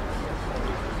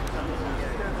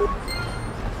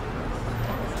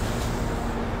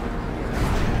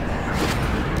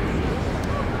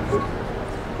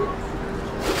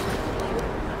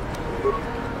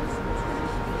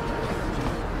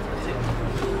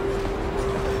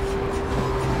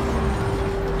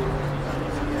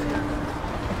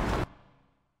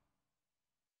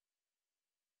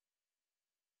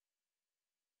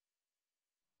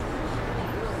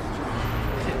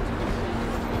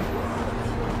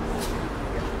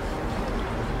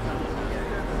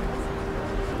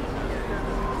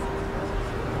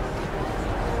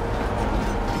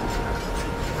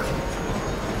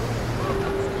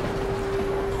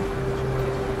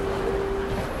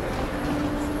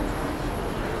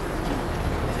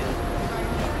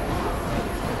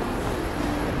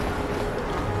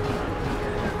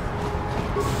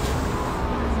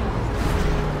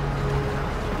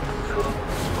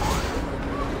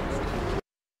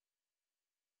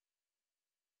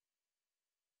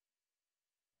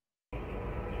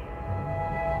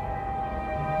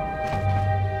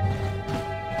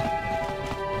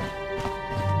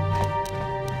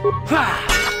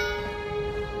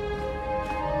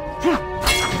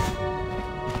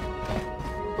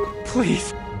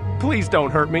 Please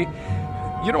don't hurt me.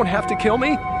 You don't have to kill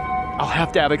me. I'll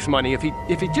have Davik's money if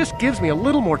he just gives me a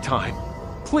little more time.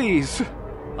 Please.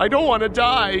 I don't want to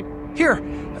die. Here,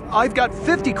 I've got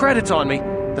 50 credits on me.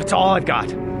 That's all I've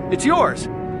got. It's yours.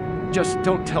 Just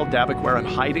don't tell Davik where I'm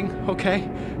hiding, okay?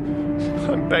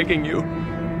 I'm begging you.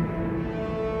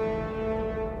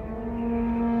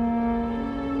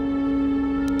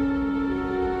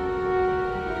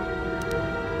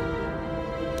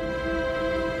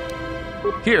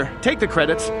 Here, take the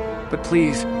credits. But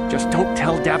please, just don't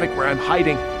tell Davik where I'm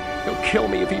hiding. He'll kill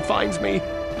me if he finds me.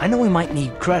 I know we might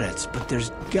need credits, but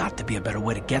there's got to be a better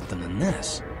way to get them than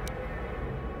this.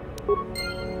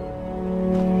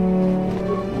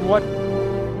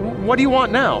 What do you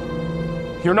want now?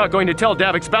 You're not going to tell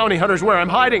Davik's bounty hunters where I'm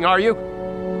hiding, are you?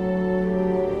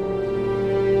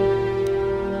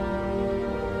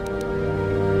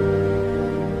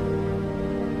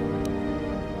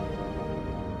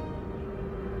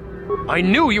 I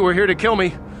knew you were here to kill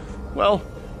me. Well,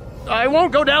 I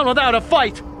won't go down without a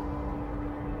fight.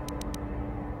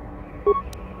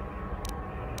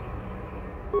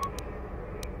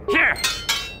 Here.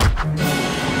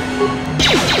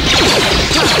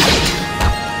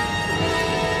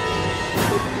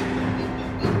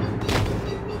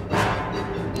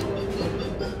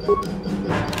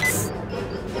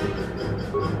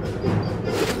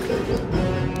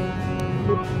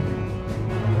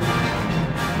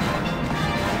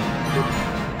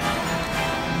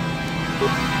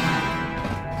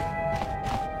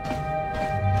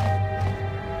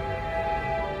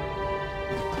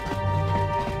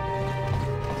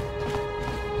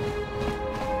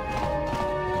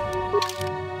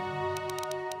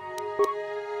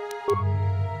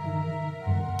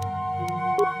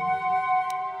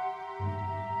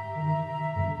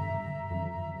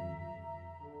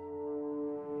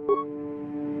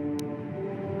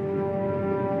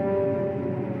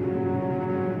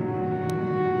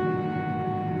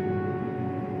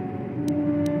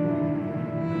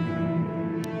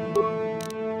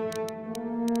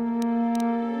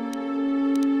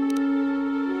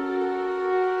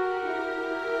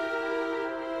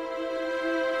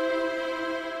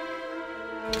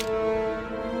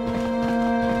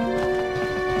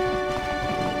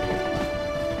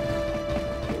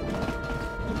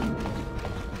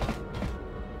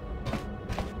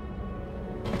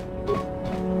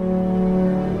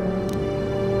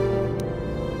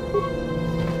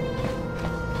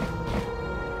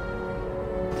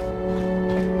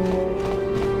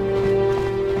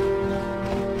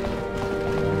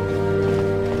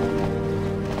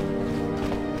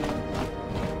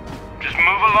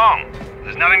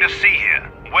 Nothing to see here.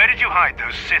 Where did you hide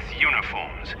those Sith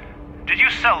uniforms? Did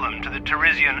you sell them to the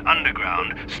Tarisian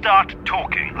underground? Start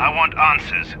talking. I want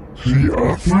answers. She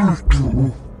offered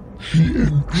to. She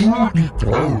enjoyed it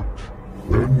out.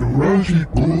 And really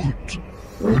good.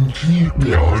 And she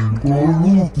began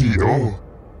Volupia.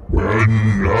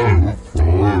 When I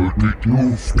thought it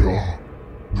used to.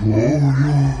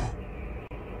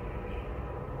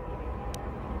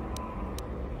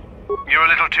 You're a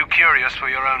little too curious for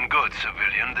your own good,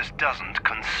 civilian. This doesn't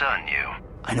concern you.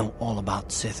 I know all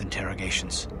about Sith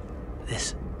interrogations.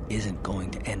 This isn't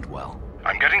going to end well.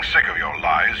 I'm getting sick of your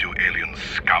lies, you alien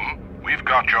scum. We've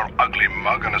got your ugly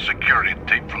mug and a security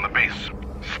tape from the base.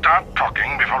 Start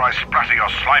talking before I splatter your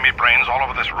slimy brains all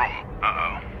over this room.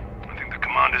 Uh-oh. I think the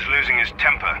commander's losing his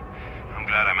temper. I'm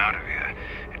glad I'm out of here.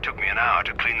 It took me an hour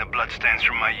to clean the bloodstains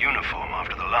from my uniform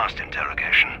after the last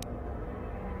interrogation.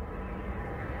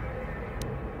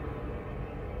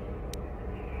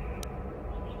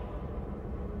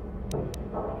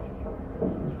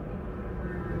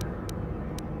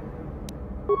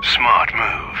 Smart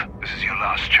move. This is your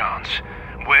last chance.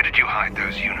 Where did you hide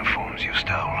those uniforms you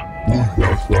stole?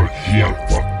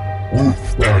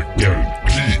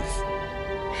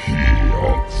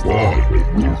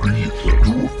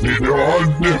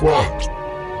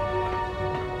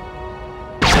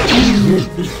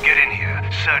 Get in here.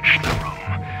 Search the room.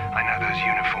 I know those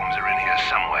uniforms are in here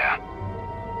somewhere.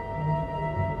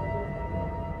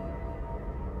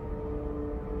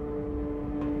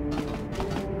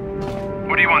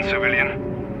 What do you want, civilian?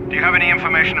 Do you have any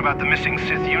information about the missing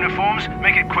Sith uniforms?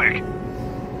 Make it quick.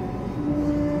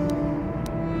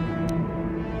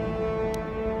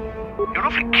 You're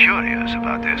awfully curious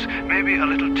about this. Maybe a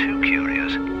little too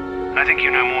curious. I think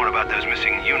you know more about those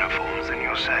missing uniforms than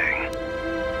you're saying.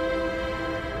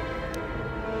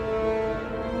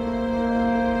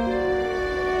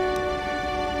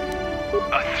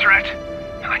 A threat?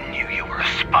 I knew you were a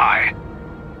spy.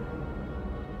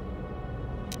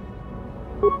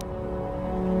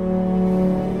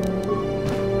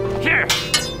 Here!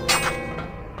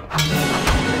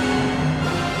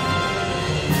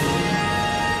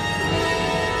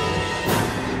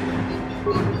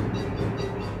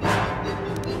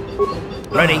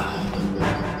 Ready?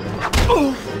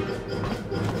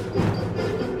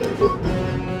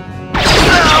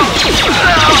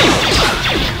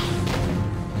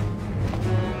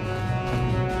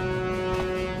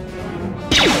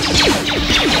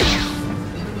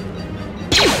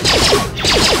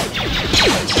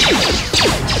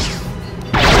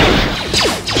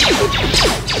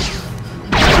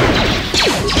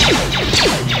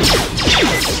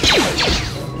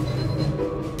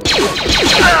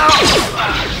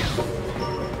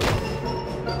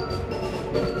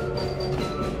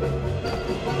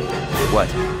 What?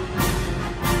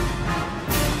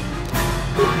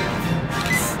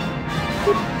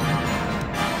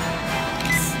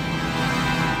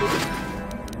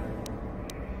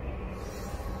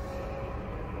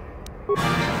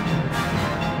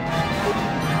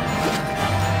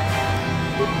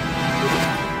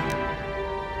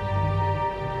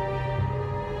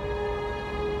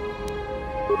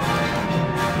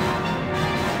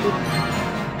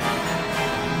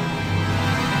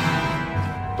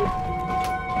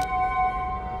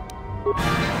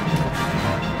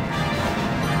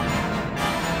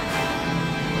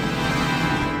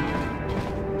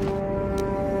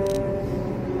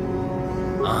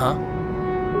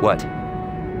 What?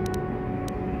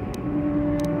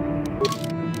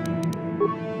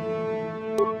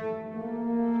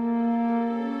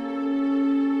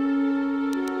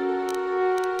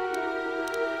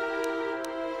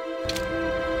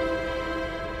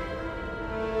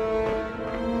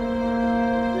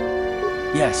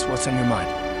 Yes, what's on your mind?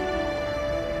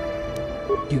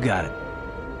 You got it.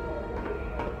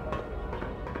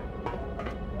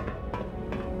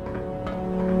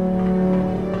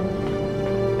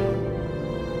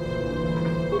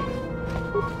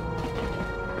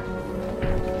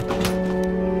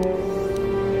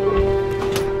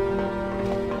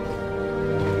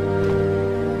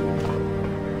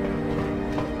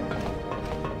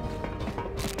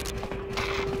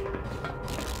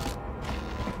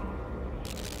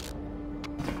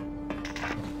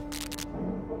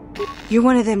 You're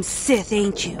one of them Sith,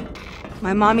 ain't you?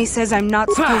 My mommy says I'm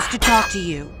not supposed to talk to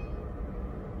you.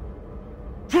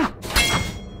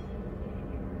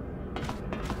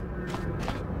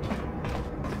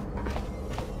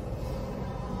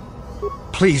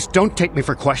 Please, don't take me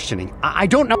for questioning. I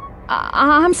don't know.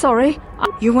 I'm sorry.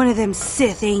 You're one of them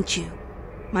Sith, ain't you?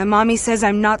 My mommy says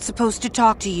I'm not supposed to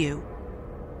talk to you.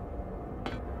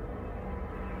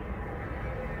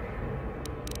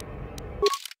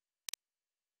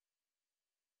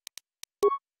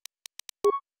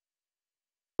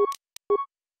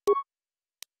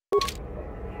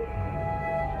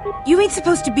 You ain't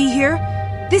supposed to be here.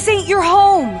 This ain't your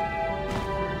home.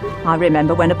 I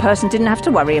remember when a person didn't have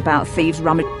to worry about thieves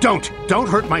rummage. Don't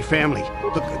hurt my family.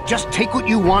 Look, just take what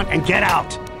you want and get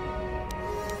out.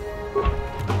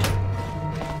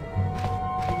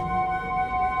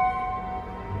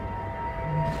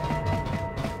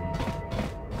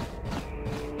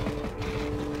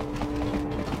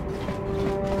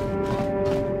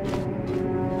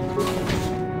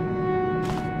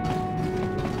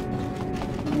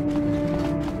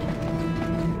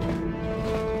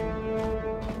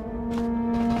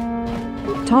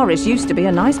 Tarris used to be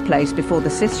a nice place before the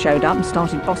Sith showed up and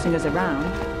started bossing us around.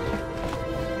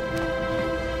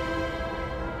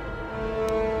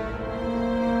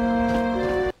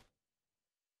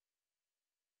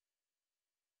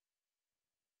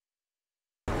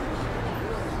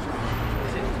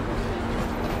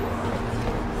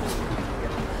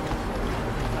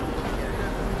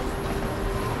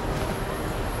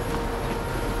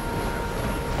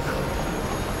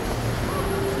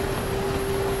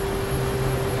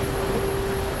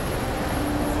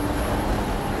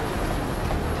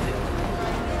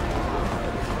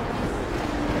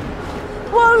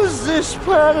 This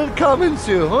planet coming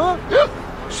to,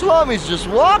 huh? Slummy's just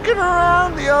walking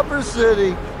around the upper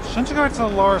city. Shouldn't you go to the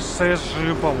lower cities where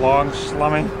you belong,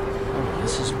 Slummy? Oh,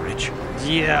 this is rich.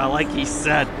 Yeah, like he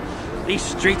said. These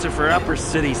streets are for upper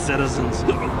city citizens.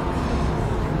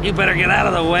 You better get out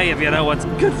of the way if you know what's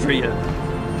good for you.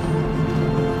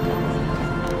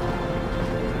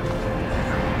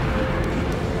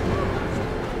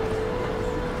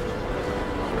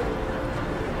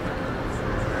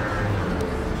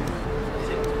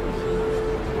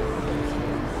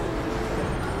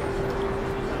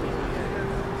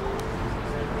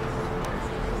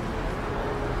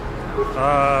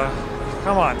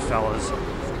 Come on, fellas.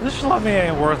 This Slummy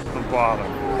ain't worth the bother.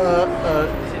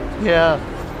 Yeah.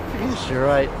 I guess you're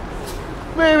right.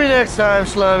 Maybe next time,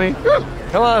 Slummy.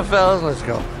 Come on, fellas, let's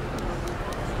go.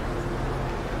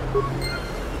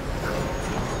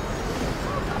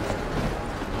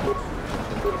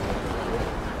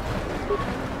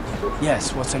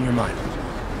 Yes, what's on your mind?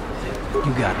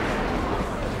 You got it.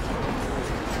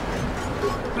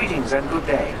 Greetings and good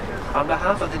day. On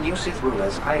behalf of the new Sith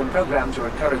rulers, I am programmed to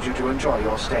encourage you to enjoy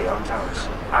your stay on Taris.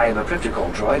 I am a protocol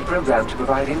droid programmed to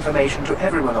provide information to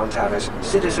everyone on Taris,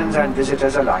 citizens and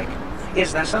visitors alike.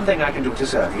 Is there something I can do to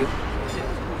serve you?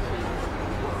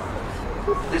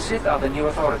 The Sith are the new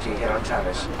authority here on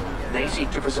Taris. They seek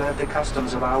to preserve the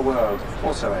customs of our world,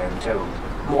 also I am told.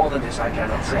 More than this I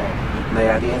cannot say. May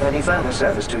I be of any further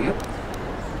service to you?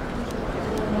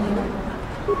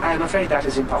 I am afraid that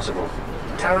is impossible.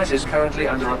 Taris is currently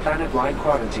under a planet-wide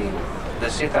quarantine. The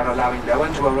Sith are allowing no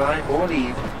one to arrive or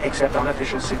leave, except on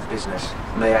official Sith business.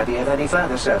 May I be of any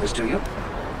further service to you?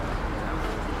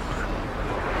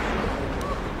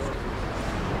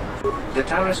 The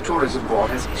Taris Tourism Board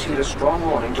has issued a strong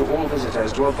warning to all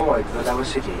visitors to avoid the lower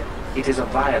city. It is a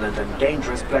violent and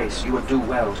dangerous place you would do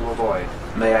well to avoid.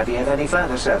 May I be of any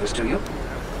further service to you?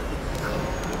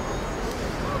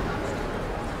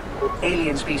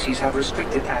 Alien species have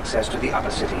restricted access to the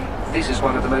upper city. This is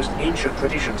one of the most ancient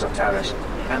traditions of Taris,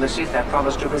 and the Sith have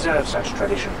promised to preserve such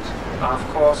traditions. Of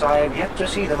course, I have yet to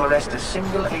see them arrest a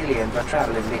single alien for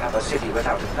traveling the upper city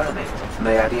without a permit.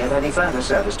 May I be of any further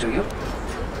service to you?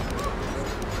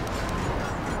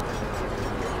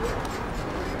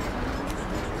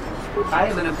 I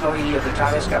am an employee of the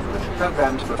Taris government,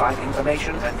 programmed to provide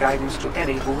information and guidance to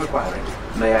any who require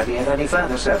it. May I be of any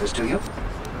further service to you?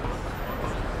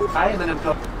 May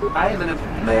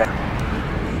I?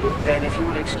 Then if you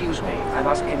will excuse me, I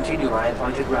must continue my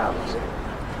appointed rounds.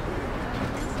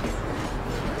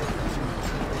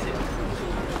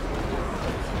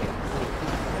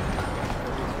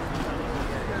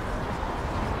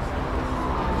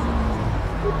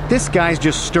 This guy's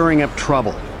just stirring up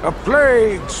trouble. A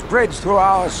plague spreads through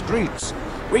our streets.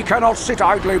 We cannot sit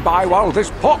idly by while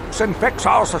this pox infects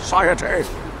our society.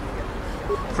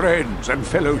 Friends and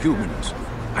fellow humans,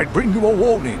 I bring you a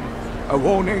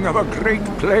warning of a great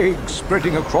plague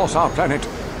spreading across our planet.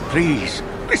 Please,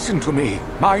 listen to me.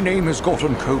 My name is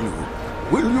Gorton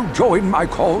Kolu. Will you join my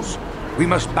cause? We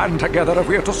must band together if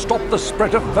we are to stop the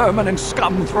spread of vermin and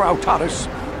scum throughout Taris.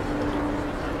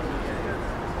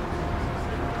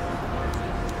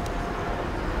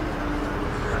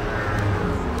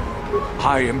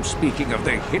 I am speaking of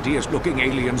the hideous-looking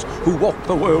aliens who walk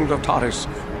the world of Taris.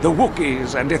 The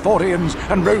Wookiees and Ithorians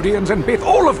and Rhodians and Bith,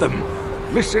 all of them.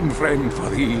 Listen, friend, for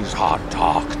these are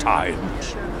dark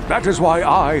times. That is why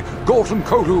I, Gorton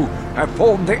Kolu, have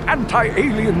formed the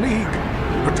Anti-Alien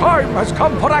League. The time has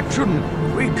come for action.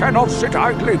 We cannot sit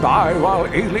idly by while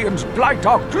aliens blight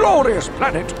our glorious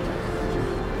planet.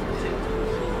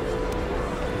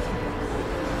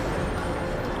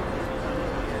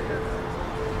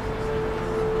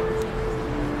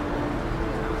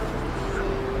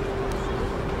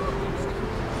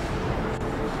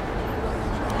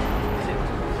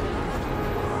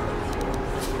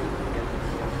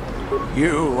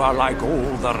 You are like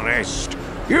all the rest.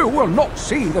 You will not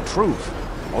see the truth.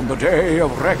 On the day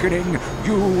of reckoning,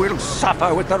 you will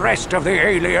suffer with the rest of the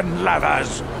alien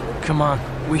lovers. Come on,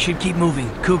 we should keep moving.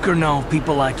 Kook or no,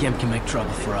 people like him can make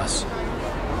trouble for us.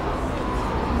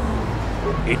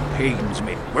 It pains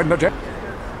me when the dead...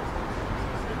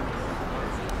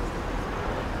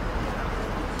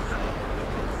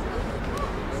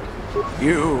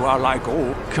 You are like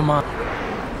all... Come on.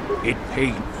 It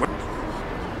pains...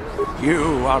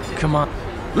 You are... Come on.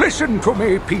 Listen to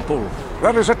me, people.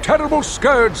 There is a terrible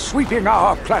scourge sweeping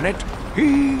our planet.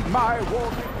 Heed my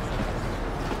warning.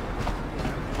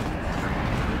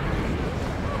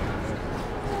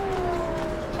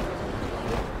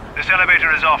 This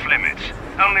elevator is off limits.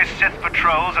 Only Sith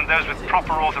patrols and those with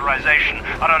proper authorization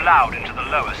are allowed into the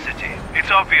lower city. It's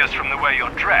obvious from the way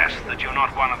you're dressed that you're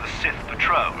not one of the Sith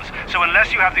patrols, so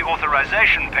unless you have the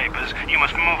authorization papers, you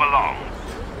must move along.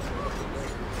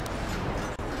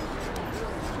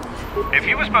 If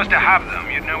you were supposed to have them,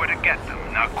 you'd know where to get them.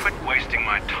 Now quit wasting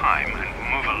my time and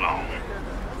move along.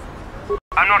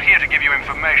 I'm not here to give you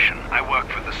information. I work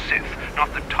for the Sith,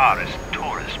 not the Tarris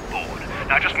Tourist Board.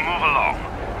 Now just move along,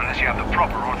 unless you have the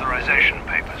proper authorization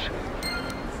papers.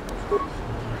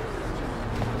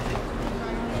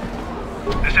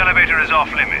 This elevator is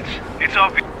off limits. It's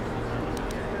obvious.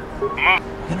 Move.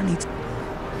 You're gonna need...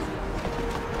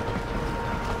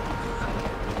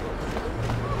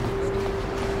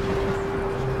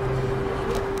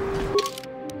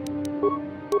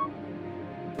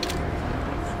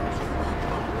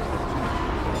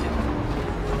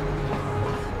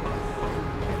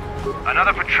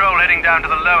 Another patrol heading down to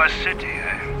the lower city,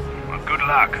 eh? Well, good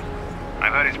luck.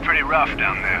 I've heard it's pretty rough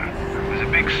down there. There's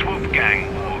a big swoop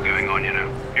gang war going on, you know.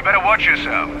 You better watch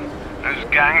yourself. Those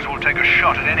gangs will take a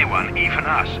shot at anyone, even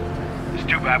us. It's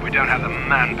too bad we don't have the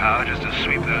manpower just to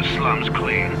sweep those slums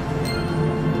clean.